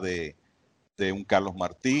disponibilidad de un Carlos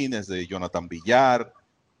Martínez, de Jonathan Villar,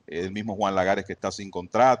 el mismo Juan Lagares que está sin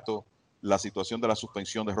contrato. La situación de la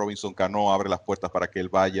suspensión de Robinson Cano abre las puertas para que él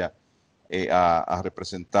vaya a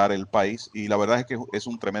representar el país, y la verdad es que es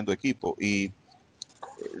un tremendo equipo, y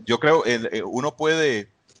yo creo uno puede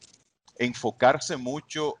enfocarse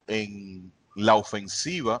mucho en la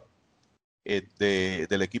ofensiva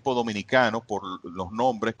del equipo dominicano por los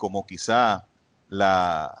nombres como quizá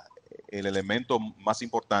el elemento más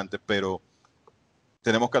importante, pero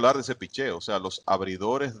tenemos que hablar de ese picheo. O sea, los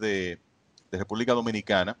abridores de República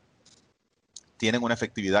Dominicana tienen una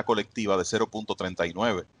efectividad colectiva de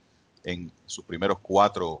 0.39 en sus primeros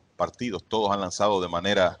 4 partidos. Todos han lanzado de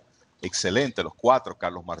manera excelente, los 4,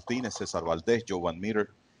 Carlos Martínez, César Valdés, Joe Van Meter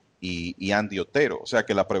y Andy Otero. O sea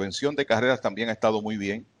que la prevención de carreras también ha estado muy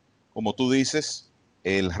bien. Como tú dices,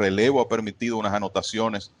 el relevo ha permitido unas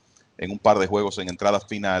anotaciones en un par de juegos en entradas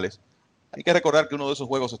finales. Hay que recordar que uno de esos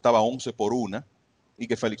juegos estaba 11-1 y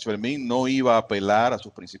que Félix Fermín no iba a apelar a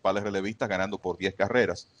sus principales relevistas ganando por 10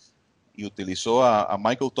 carreras. Y utilizó a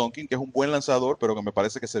Michael Tonkin, que es un buen lanzador, pero que me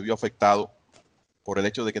parece que se vio afectado por el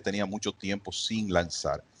hecho de que tenía mucho tiempo sin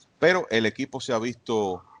lanzar. Pero el equipo se ha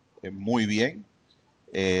visto muy bien,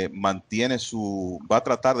 va a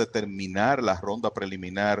tratar de terminar la ronda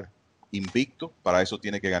preliminar invicto. Para eso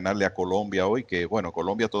tiene que ganarle a Colombia hoy, que bueno,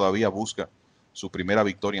 Colombia todavía busca su primera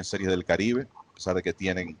victoria en Series del Caribe, a pesar de que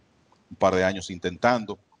tienen un par de años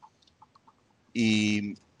intentando.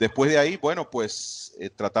 Y después de ahí, bueno, pues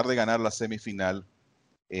tratar de ganar la semifinal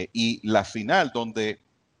y la final, donde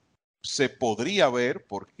se podría ver,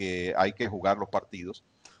 porque hay que jugar los partidos,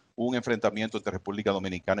 un enfrentamiento entre República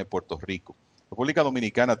Dominicana y Puerto Rico. República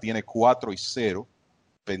Dominicana tiene 4-0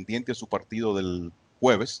 pendiente de su partido del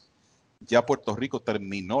jueves. Ya Puerto Rico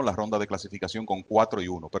terminó la ronda de clasificación con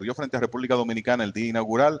 4-1. Perdió frente a República Dominicana el día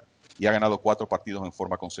inaugural y ha ganado 4 partidos en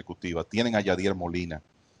forma consecutiva. Tienen a Yadier Molina.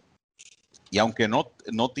 Y aunque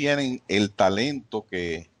no tienen el talento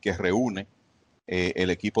que reúne el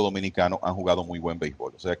equipo dominicano, han jugado muy buen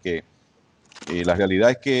béisbol. O sea que la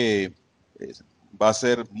realidad es que va a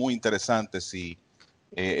ser muy interesante si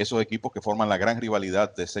esos equipos que forman la gran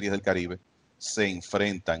rivalidad de Series del Caribe se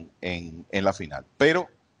enfrentan en la final. Pero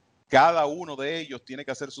cada uno de ellos tiene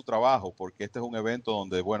que hacer su trabajo, porque este es un evento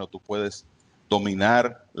donde, bueno, tú puedes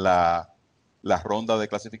dominar la ronda de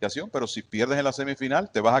clasificación, pero si pierdes en la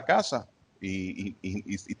semifinal, te vas a casa y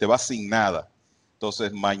te vas sin nada.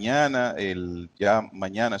 Entonces, mañana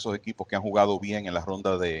esos equipos que han jugado bien en la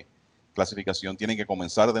ronda de clasificación tienen que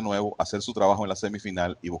comenzar de nuevo, hacer su trabajo en la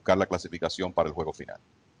semifinal y buscar la clasificación para el juego final.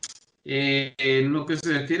 En lo que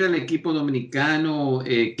se refiere al equipo dominicano,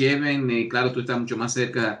 Kevin, claro, tú estás mucho más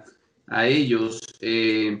cerca a ellos,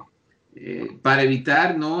 para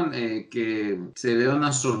evitar, ¿no? Que se vea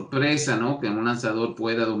una sorpresa, ¿no? Que un lanzador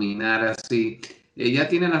pueda dominar así. Ya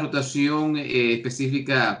tiene la rotación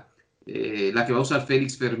específica, la que va a usar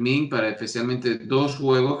Félix Fermín para especialmente 2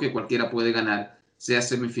 juegos que cualquiera puede ganar, sea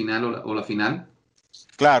semifinal o la final.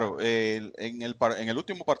 Claro, en el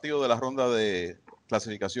último partido de la ronda de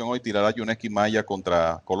clasificación hoy tirará Yuneski Maya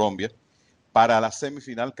contra Colombia. Para la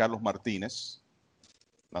semifinal, Carlos Martínez,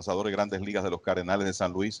 lanzador de Grandes Ligas de los Cardenales de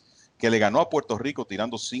San Luis, que le ganó a Puerto Rico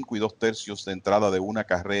tirando 5 2/3 de entrada de una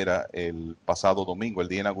carrera el pasado domingo, el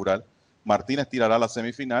día inaugural. Martínez tirará la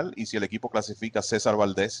semifinal y si el equipo clasifica, César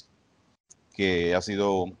Valdés, que ha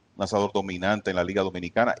sido un lanzador dominante en la Liga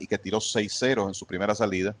Dominicana y que tiró 6-0 en su primera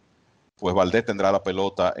salida, pues Valdés tendrá la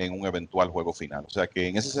pelota en un eventual juego final. O sea que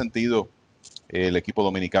en ese sentido el equipo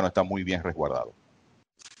dominicano está muy bien resguardado.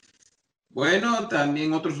 Bueno,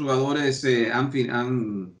 también otros jugadores han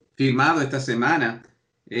firmado esta semana.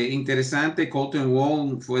 Interesante, Colton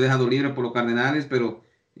Wong fue dejado libre por los Cardenales, pero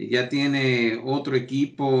ya tiene otro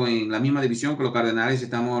equipo en la misma división que los Cardenales.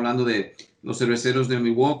 Estamos hablando de los Cerveceros de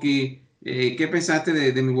Milwaukee. ¿Qué pensaste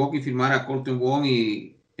de Milwaukee firmar a Colton Wong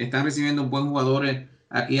y están recibiendo un buen jugador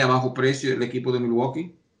aquí a bajo precio el equipo de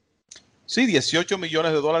Milwaukee? Sí, $18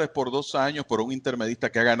 millones por 2 años por un intermedista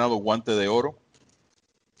que ha ganado guante de oro.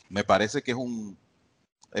 Me parece que es un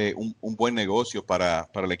buen negocio para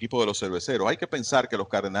el equipo de los Cerveceros. Hay que pensar que los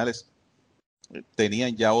Cardenales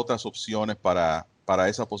tenían ya otras opciones para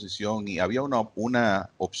esa posición y había una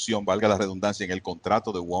opción, valga la redundancia, en el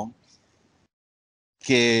contrato de Wong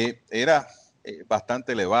que era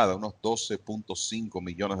bastante elevada, unos $12.5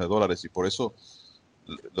 millones y por eso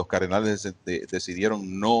los Cardenales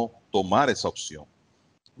decidieron no tomar esa opción.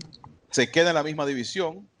 Se queda en la misma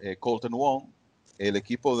división, Colton Wong. El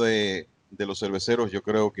equipo de los Cerveceros yo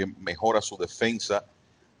creo que mejora su defensa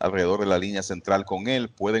alrededor de la línea central con él.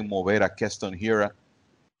 Pueden mover a Keston Hiura,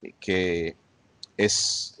 que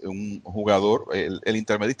es un jugador, el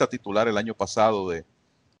intermedista titular el año pasado de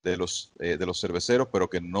los Cerveceros, pero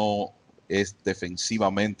que no es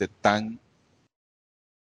defensivamente tan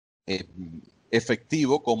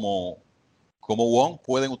efectivo como Wong.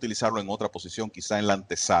 Pueden utilizarlo en otra posición, quizá en la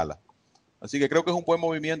antesala. Así que creo que es un buen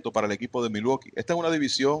movimiento para el equipo de Milwaukee. Esta es una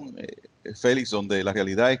división, Félix, donde la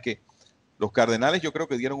realidad es que los Cardenales yo creo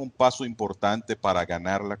que dieron un paso importante para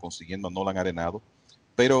ganarla, consiguiendo a Nolan Arenado,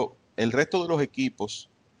 pero el resto de los equipos,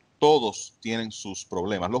 todos tienen sus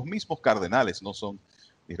problemas. Los mismos Cardenales no son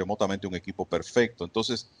ni remotamente un equipo perfecto.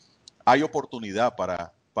 Entonces, hay oportunidad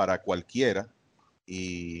para cualquiera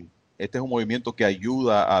y este es un movimiento que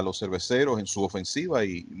ayuda a los Cerveceros en su ofensiva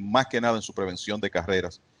y más que nada en su prevención de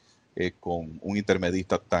carreras. Con un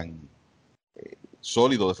intermedista tan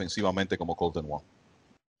sólido defensivamente como Colton Wong.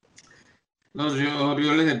 Los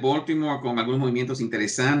Orioles de Baltimore con algunos movimientos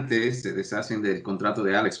interesantes se deshacen del contrato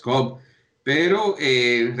de Alex Cobb, pero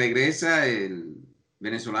regresa el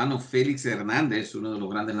venezolano Félix Hernández, uno de los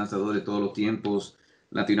grandes lanzadores de todos los tiempos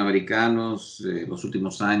latinoamericanos. Los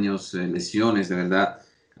últimos años, lesiones de verdad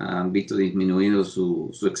han visto disminuido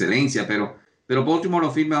su excelencia, pero Baltimore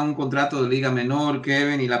lo firma un contrato de liga menor,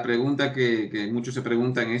 Kevin, y la pregunta que muchos se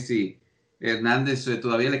preguntan es si Hernández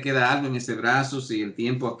todavía le queda algo en ese brazo, si el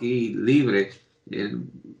tiempo aquí libre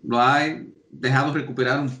lo ha dejado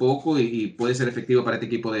recuperar un poco y puede ser efectivo para este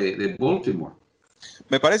equipo de Baltimore.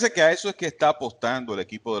 Me parece que a eso es que está apostando el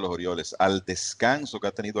equipo de los Orioles, al descanso que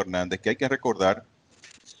ha tenido Hernández, que hay que recordar,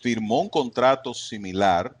 firmó un contrato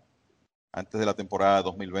similar antes de la temporada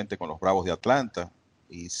 2020 con los Bravos de Atlanta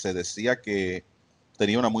y se decía que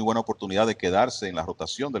tenía una muy buena oportunidad de quedarse en la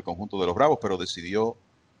rotación del conjunto de los Bravos, pero decidió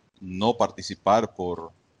no participar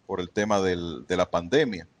por el tema de la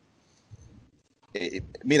pandemia.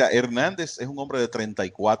 Mira, Hernández es un hombre de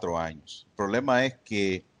 34 años. El problema es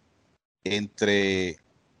que entre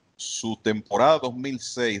su temporada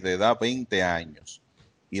 2006 de edad 20 años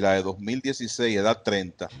y la de 2016 edad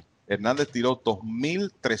 30, Hernández tiró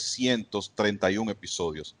 2.331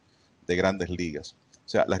 episodios de Grandes Ligas. O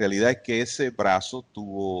sea, la realidad es que ese brazo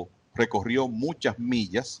recorrió muchas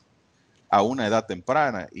millas a una edad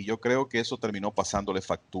temprana y yo creo que eso terminó pasándole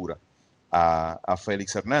factura a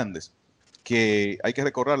Félix Hernández, que hay que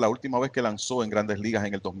recordar, la última vez que lanzó en Grandes Ligas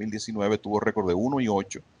en el 2019 tuvo récord de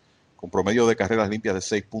 1-8 con promedio de carreras limpias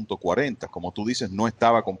de 6.40. Como tú dices, no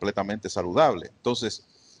estaba completamente saludable. Entonces,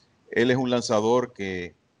 él es un lanzador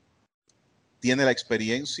que tiene la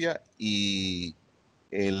experiencia y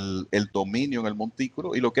el dominio en el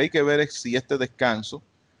montículo, y lo que hay que ver es si este descanso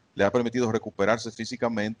le ha permitido recuperarse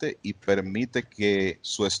físicamente y permite que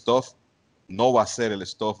su stuff no va a ser el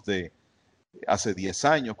stuff de hace 10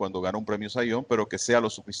 años cuando ganó un premio Cy Young, pero que sea lo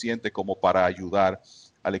suficiente como para ayudar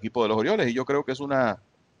al equipo de los Orioles. Y yo creo que es una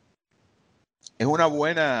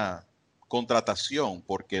buena contratación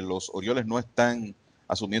porque los Orioles no están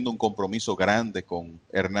asumiendo un compromiso grande con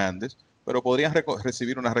Hernández, pero podrían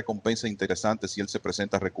recibir una recompensa interesante si él se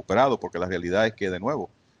presenta recuperado, porque la realidad es que, de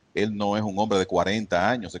nuevo, él no es un hombre de 40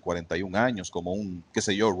 años, de 41 años, como un, qué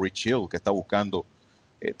sé yo, Rich Hill, que está buscando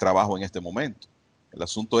trabajo en este momento. El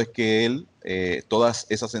asunto es que él, todas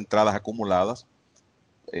esas entradas acumuladas,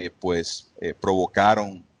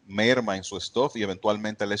 provocaron merma en su stuff y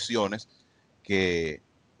eventualmente lesiones que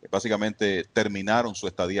básicamente terminaron su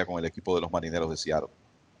estadía con el equipo de los Marineros de Seattle.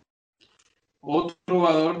 Otro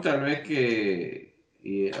jugador tal vez que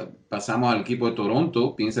pasamos al equipo de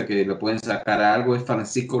Toronto, piensa que le pueden sacar algo, es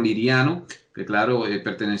Francisco Liriano, que claro,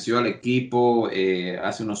 perteneció al equipo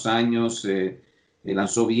hace unos años,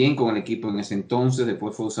 lanzó bien con el equipo en ese entonces,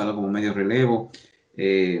 después fue usado como medio relevo.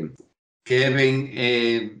 Kevin,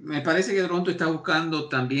 me parece que Toronto está buscando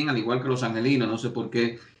también, al igual que los angelinos, no sé por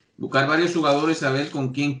qué, buscar varios jugadores a ver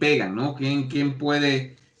con quién pegan, ¿no? ¿Quién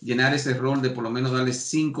puede llenar ese rol de por lo menos darle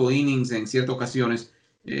 5 innings en ciertas ocasiones?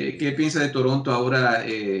 ¿Qué piensa de Toronto ahora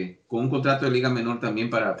con un contrato de liga menor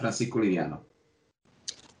también para Francisco Liriano?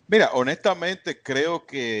 Mira, honestamente creo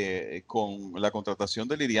que con la contratación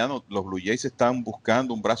de Liriano, los Blue Jays están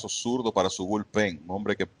buscando un brazo zurdo para su bullpen, un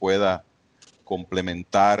hombre que pueda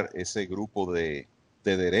complementar ese grupo de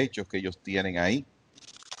derechos que ellos tienen ahí,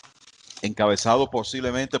 encabezado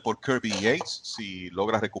posiblemente por Kirby Yates, si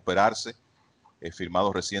logra recuperarse,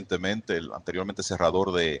 firmado recientemente, el anteriormente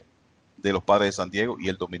cerrador de los Padres de San Diego, y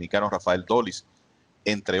el dominicano Rafael Dolis,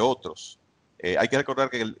 entre otros. Hay que recordar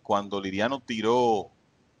que cuando Liriano tiró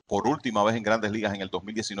por última vez en Grandes Ligas en el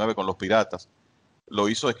 2019 con los Piratas, lo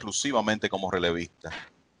hizo exclusivamente como relevista.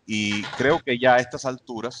 Y creo que ya a estas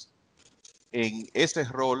alturas, en ese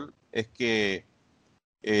rol es que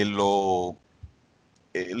lo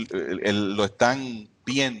están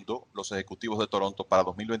viendo los ejecutivos de Toronto para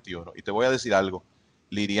 2021. Y te voy a decir algo,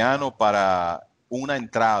 Liriano para una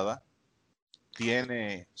entrada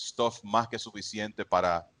tiene stuff más que suficiente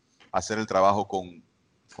para hacer el trabajo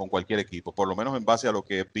con cualquier equipo, por lo menos en base a lo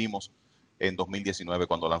que vimos en 2019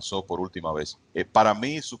 cuando lanzó por última vez. Para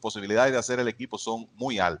mí sus posibilidades de hacer el equipo son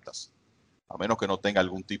muy altas, a menos que no tenga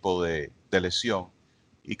algún tipo de lesión.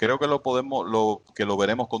 Y creo que lo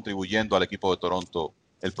veremos contribuyendo al equipo de Toronto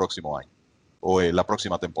el próximo año o la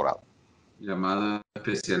próxima temporada. Llamado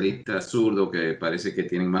especialista zurdo que parece que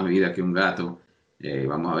tienen más vida que un gato.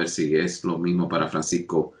 Vamos a ver si es lo mismo para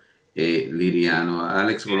Francisco Liriano.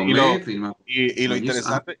 Alex Colomé firma. Y lo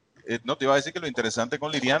interesante, no te iba a decir que lo interesante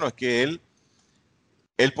con Liriano es que él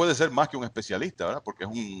puede ser más que un especialista, ¿verdad? Porque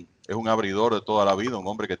es un abridor de toda la vida, un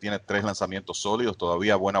hombre que tiene 3 lanzamientos sólidos,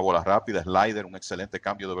 todavía buena bola rápida, slider, un excelente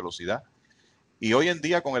cambio de velocidad. Y hoy en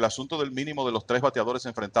día, con el asunto del mínimo de los 3 bateadores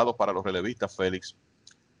enfrentados para los relevistas, Félix,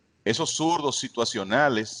 esos zurdos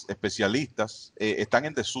situacionales, especialistas, están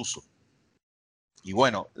en desuso. Y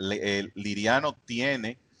bueno, Liriano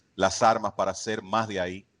tiene las armas para ser más de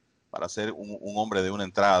ahí, para ser un hombre de una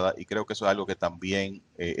entrada, y creo que eso es algo que también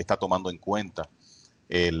está tomando en cuenta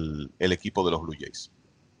el equipo de los Blue Jays.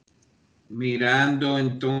 Mirando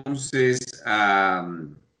entonces a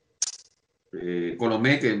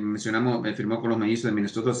Colomé, que mencionamos, firmó con los Mellizos de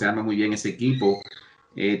Minnesota, se arma muy bien ese equipo.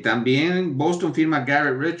 También Boston firma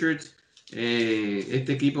Garrett Richards.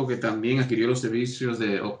 Este equipo que también adquirió los servicios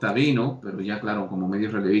de Octavino, pero ya claro, como medio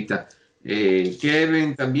relevista.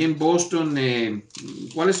 Kevin, también Boston,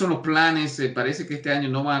 ¿cuáles son los planes? Parece que este año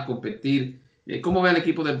no van a competir. ¿Cómo ve el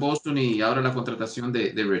equipo de Boston y ahora la contratación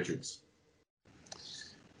de Richards?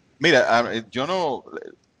 Mira, yo no,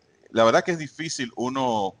 la verdad que es difícil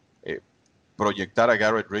uno proyectar a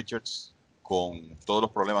Garrett Richards con todos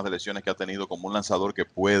los problemas de lesiones que ha tenido como un lanzador que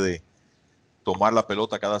puede tomar la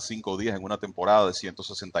pelota cada 5 días en una temporada de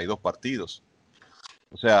 162 partidos.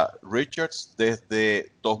 O sea, Richards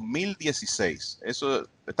desde 2016, eso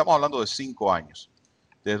estamos hablando de 5 años,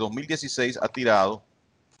 desde 2016 ha tirado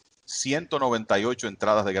 198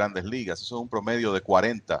 entradas de Grandes Ligas, eso es un promedio de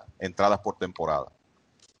 40 entradas por temporada,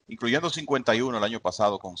 incluyendo 51 el año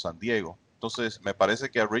pasado con San Diego. Entonces, me parece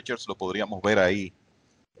que a Richards lo podríamos ver ahí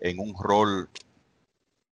en un rol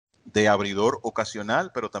de abridor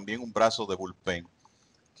ocasional, pero también un brazo de bullpen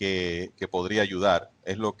que podría ayudar.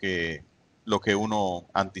 Es lo que uno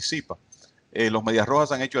anticipa. Los Medias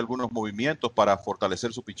Rojas han hecho algunos movimientos para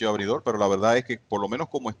fortalecer su picheo abridor, pero la verdad es que por lo menos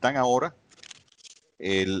como están ahora,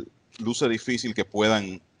 luce difícil que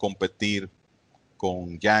puedan competir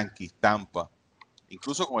con Yankees, Tampa,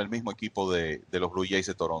 incluso con el mismo equipo de los Blue Jays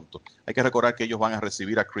de Toronto. Hay que recordar que ellos van a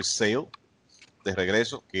recibir a Chris Sale de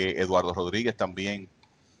regreso, que Eduardo Rodríguez también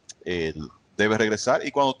debe regresar.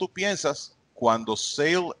 Y cuando tú piensas, cuando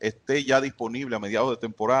Sale esté ya disponible a mediados de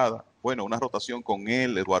temporada, bueno, una rotación con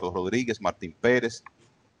él, Eduardo Rodríguez, Martín Pérez,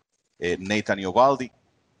 Nathan Eovaldi,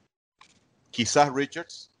 quizás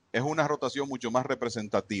Richards, es una rotación mucho más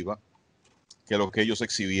representativa que lo que ellos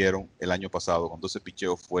exhibieron el año pasado, cuando ese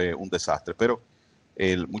picheo fue un desastre. Pero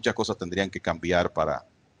muchas cosas tendrían que cambiar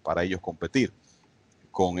para ellos competir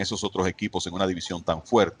con esos otros equipos en una división tan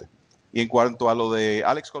fuerte. Y en cuanto a lo de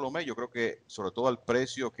Alex Colomé, yo creo que sobre todo al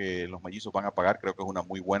precio que los mellizos van a pagar, creo que es una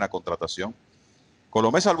muy buena contratación.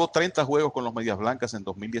 Colomé salvó 30 juegos con los Medias Blancas en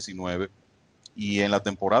 2019 y en la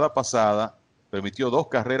temporada pasada permitió 2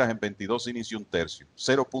 carreras en 22 innings y un tercio,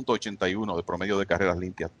 0.81 de promedio de carreras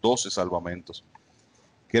limpias, 12 salvamentos.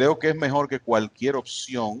 Creo que es mejor que cualquier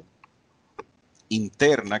opción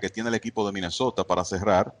interna que tiene el equipo de Minnesota para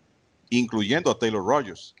cerrar, incluyendo a Taylor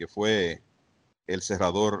Rogers, que fue el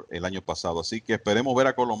cerrador el año pasado. Así que esperemos ver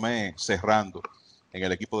a Colomé cerrando en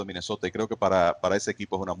el equipo de Minnesota y creo que para ese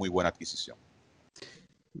equipo es una muy buena adquisición.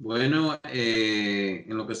 Bueno,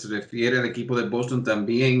 en lo que se refiere al equipo de Boston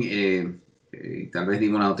también, tal vez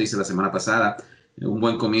dimos una noticia la semana pasada, un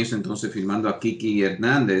buen comienzo entonces firmando a Kiki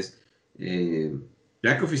Hernández, eh,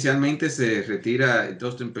 ya que oficialmente se retira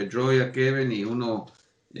Dustin Pedroia, Kevin, y uno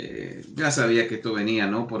ya sabía que esto venía,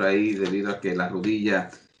 ¿no? Por ahí debido a que la rodilla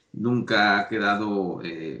nunca ha quedado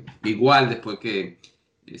igual después que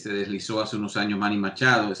se deslizó hace unos años Manny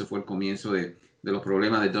Machado, ese fue el comienzo de los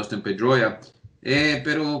problemas de Dustin Pedroia.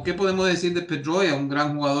 Pero, ¿qué podemos decir de Pedroia? Un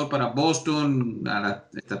gran jugador para Boston, a la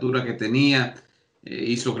estatura que tenía,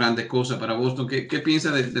 hizo grandes cosas para Boston. ¿Qué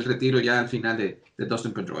piensa del retiro ya al final de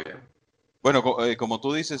Dustin Pedroia? Bueno, como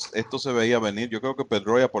tú dices, esto se veía venir. Yo creo que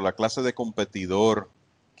Pedroia, por la clase de competidor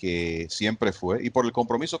que siempre fue y por el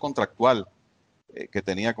compromiso contractual que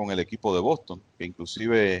tenía con el equipo de Boston, que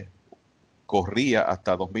inclusive corría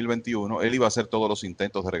hasta 2021, él iba a hacer todos los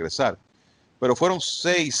intentos de regresar. Pero fueron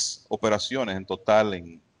 6 operaciones en total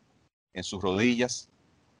en sus rodillas.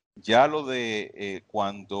 Ya lo de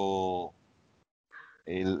cuando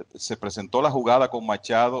se presentó la jugada con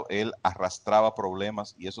Machado, él arrastraba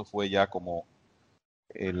problemas y eso fue ya como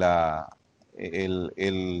el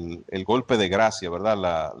golpe de gracia,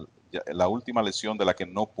 ¿verdad? La última lesión de la que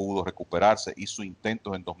no pudo recuperarse, hizo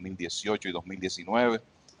intentos en 2018 y 2019,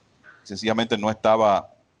 sencillamente no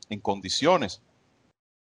estaba en condiciones.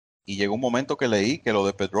 Y llegó un momento que leí que lo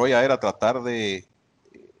de Pedroia era tratar de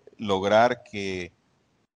lograr que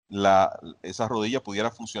esa rodilla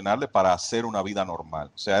pudiera funcionarle para hacer una vida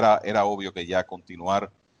normal. O sea, era obvio que ya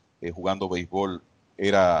continuar jugando béisbol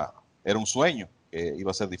era un sueño que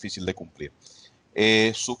iba a ser difícil de cumplir.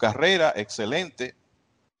 Su carrera, excelente,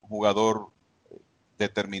 jugador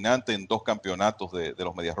determinante en 2 campeonatos de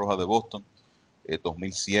los Medias Rojas de Boston,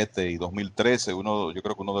 2007 y 2013, yo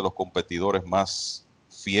creo que uno de los competidores más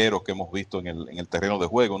fieros que hemos visto en el terreno de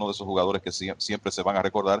juego, uno de esos jugadores que siempre se van a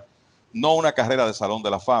recordar. No una carrera de Salón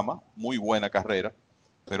de la Fama, muy buena carrera,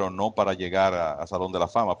 pero no para llegar a Salón de la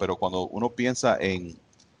Fama. Pero cuando uno piensa en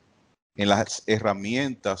las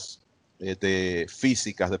herramientas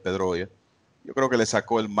físicas de Pedroia, yo creo que le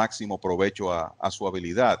sacó el máximo provecho a su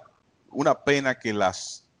habilidad. Una pena que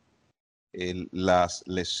las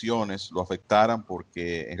lesiones lo afectaran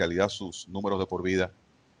porque en realidad sus números de por vida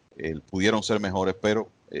pudieron ser mejores, pero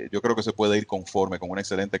yo creo que se puede ir conforme con una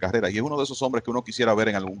excelente carrera. Y es uno de esos hombres que uno quisiera ver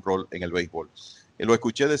en algún rol en el béisbol. Lo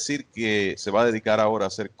escuché decir que se va a dedicar ahora a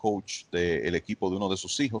ser coach del equipo de uno de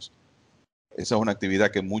sus hijos. Esa es una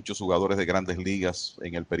actividad que muchos jugadores de grandes ligas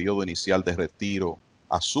en el periodo inicial de retiro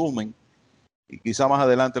asumen. Y quizá más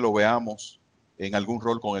adelante lo veamos en algún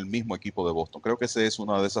rol con el mismo equipo de Boston. Creo que esa es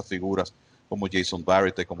una de esas figuras como Jason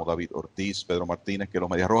Barrett, como David Ortiz, Pedro Martínez, que los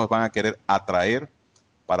Medias Rojas van a querer atraer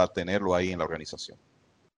para tenerlo ahí en la organización.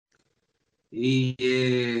 Y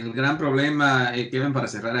el gran problema, Kevin, para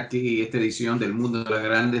cerrar aquí esta edición del Mundo de las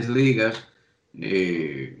Grandes Ligas,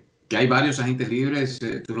 que hay varios agentes libres,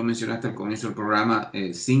 tú lo mencionaste al comienzo del programa,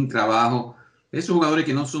 sin trabajo. Esos jugadores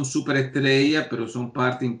que no son superestrellas, pero son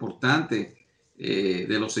parte importante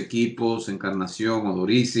de los equipos, Encarnación,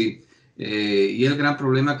 Odorizzi. Y el gran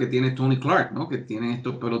problema que tiene Tony Clark, ¿no? Que tienen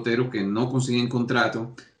estos peloteros que no consiguen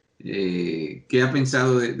contrato. ¿Qué ha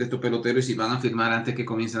pensado de estos peloteros y si van a firmar antes que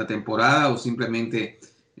comience la temporada o simplemente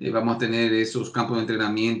vamos a tener esos campos de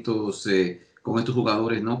entrenamientos con estos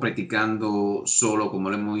jugadores no practicando solo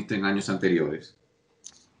como lo hemos visto en años anteriores?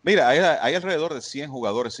 Mira, hay alrededor de 100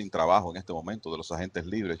 jugadores sin trabajo en este momento de los agentes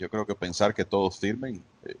libres. Yo creo que pensar que todos firmen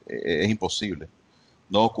es imposible.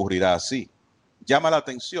 No ocurrirá así. Llama la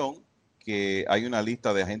atención que hay una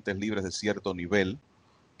lista de agentes libres de cierto nivel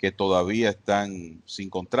que todavía están sin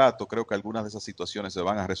contrato. Creo que algunas de esas situaciones se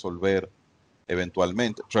van a resolver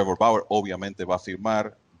eventualmente. Trevor Bauer obviamente va a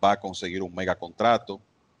firmar, va a conseguir un mega contrato.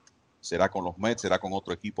 Será con los Mets, será con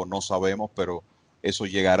otro equipo, no sabemos, pero eso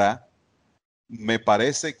llegará. Me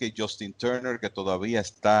parece que Justin Turner, que todavía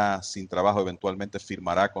está sin trabajo, eventualmente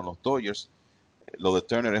firmará con los Dodgers. Lo de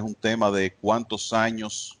Turner es un tema de cuántos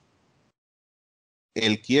años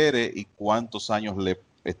él quiere y cuántos años le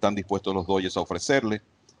están dispuestos los Dodgers a ofrecerle.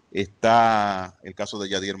 Está el caso de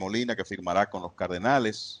Yadier Molina, que firmará con los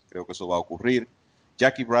Cardenales. Creo que eso va a ocurrir.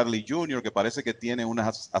 Jackie Bradley Jr., que parece que tiene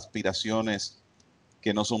unas aspiraciones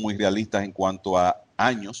que no son muy realistas en cuanto a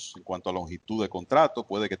años, en cuanto a longitud de contrato.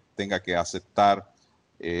 Puede que tenga que aceptar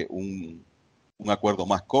un acuerdo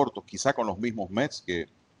más corto, quizá con los mismos Mets, que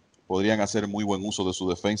podrían hacer muy buen uso de su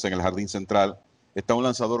defensa en el jardín central. Está un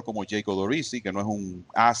lanzador como Jake Odorizzi, que no es un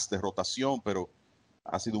as de rotación, pero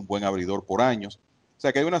ha sido un buen abridor por años. O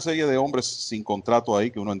sea que hay una serie de hombres sin contrato ahí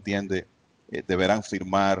que uno entiende deberán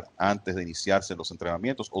firmar antes de iniciarse los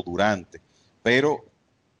entrenamientos o durante. Pero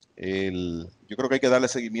yo creo que hay que darle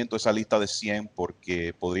seguimiento a esa lista de 100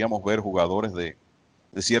 porque podríamos ver jugadores de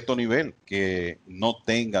cierto nivel que no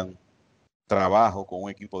tengan trabajo con un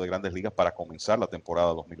equipo de grandes ligas para comenzar la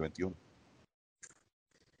temporada 2021.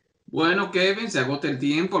 Bueno, Kevin, se agota el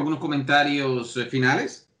tiempo. ¿Algunos comentarios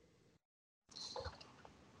finales?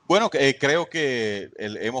 Bueno, creo que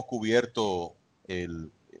hemos cubierto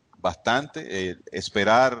bastante.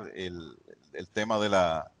 Esperar el tema de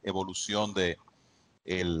la evolución de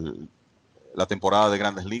la temporada de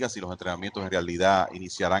Grandes Ligas, si los entrenamientos en realidad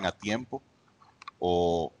iniciarán a tiempo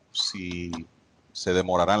o si se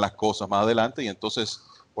demorarán las cosas más adelante. Y entonces,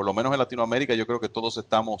 por lo menos en Latinoamérica, yo creo que todos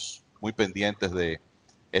estamos muy pendientes de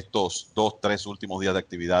estos 2-3 últimos días de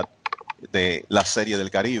actividad de la Serie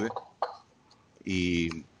del Caribe. Y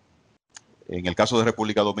en el caso de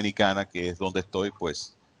República Dominicana, que es donde estoy,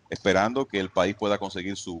 pues esperando que el país pueda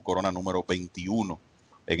conseguir su corona número 21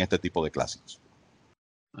 en este tipo de clásicos.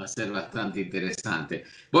 Va a ser bastante interesante.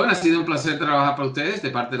 Bueno, ha sido un placer trabajar para ustedes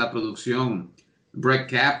de parte de la producción Brett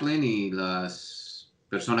Kaplan y las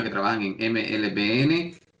personas que trabajan en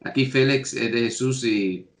MLBN. Aquí Félix de Jesús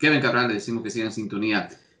y Kevin Cabral le decimos que sigan en sintonía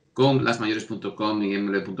con lasmayores.com y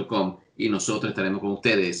mlb.com y nosotros estaremos con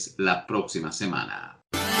ustedes la próxima semana.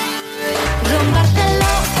 Romperte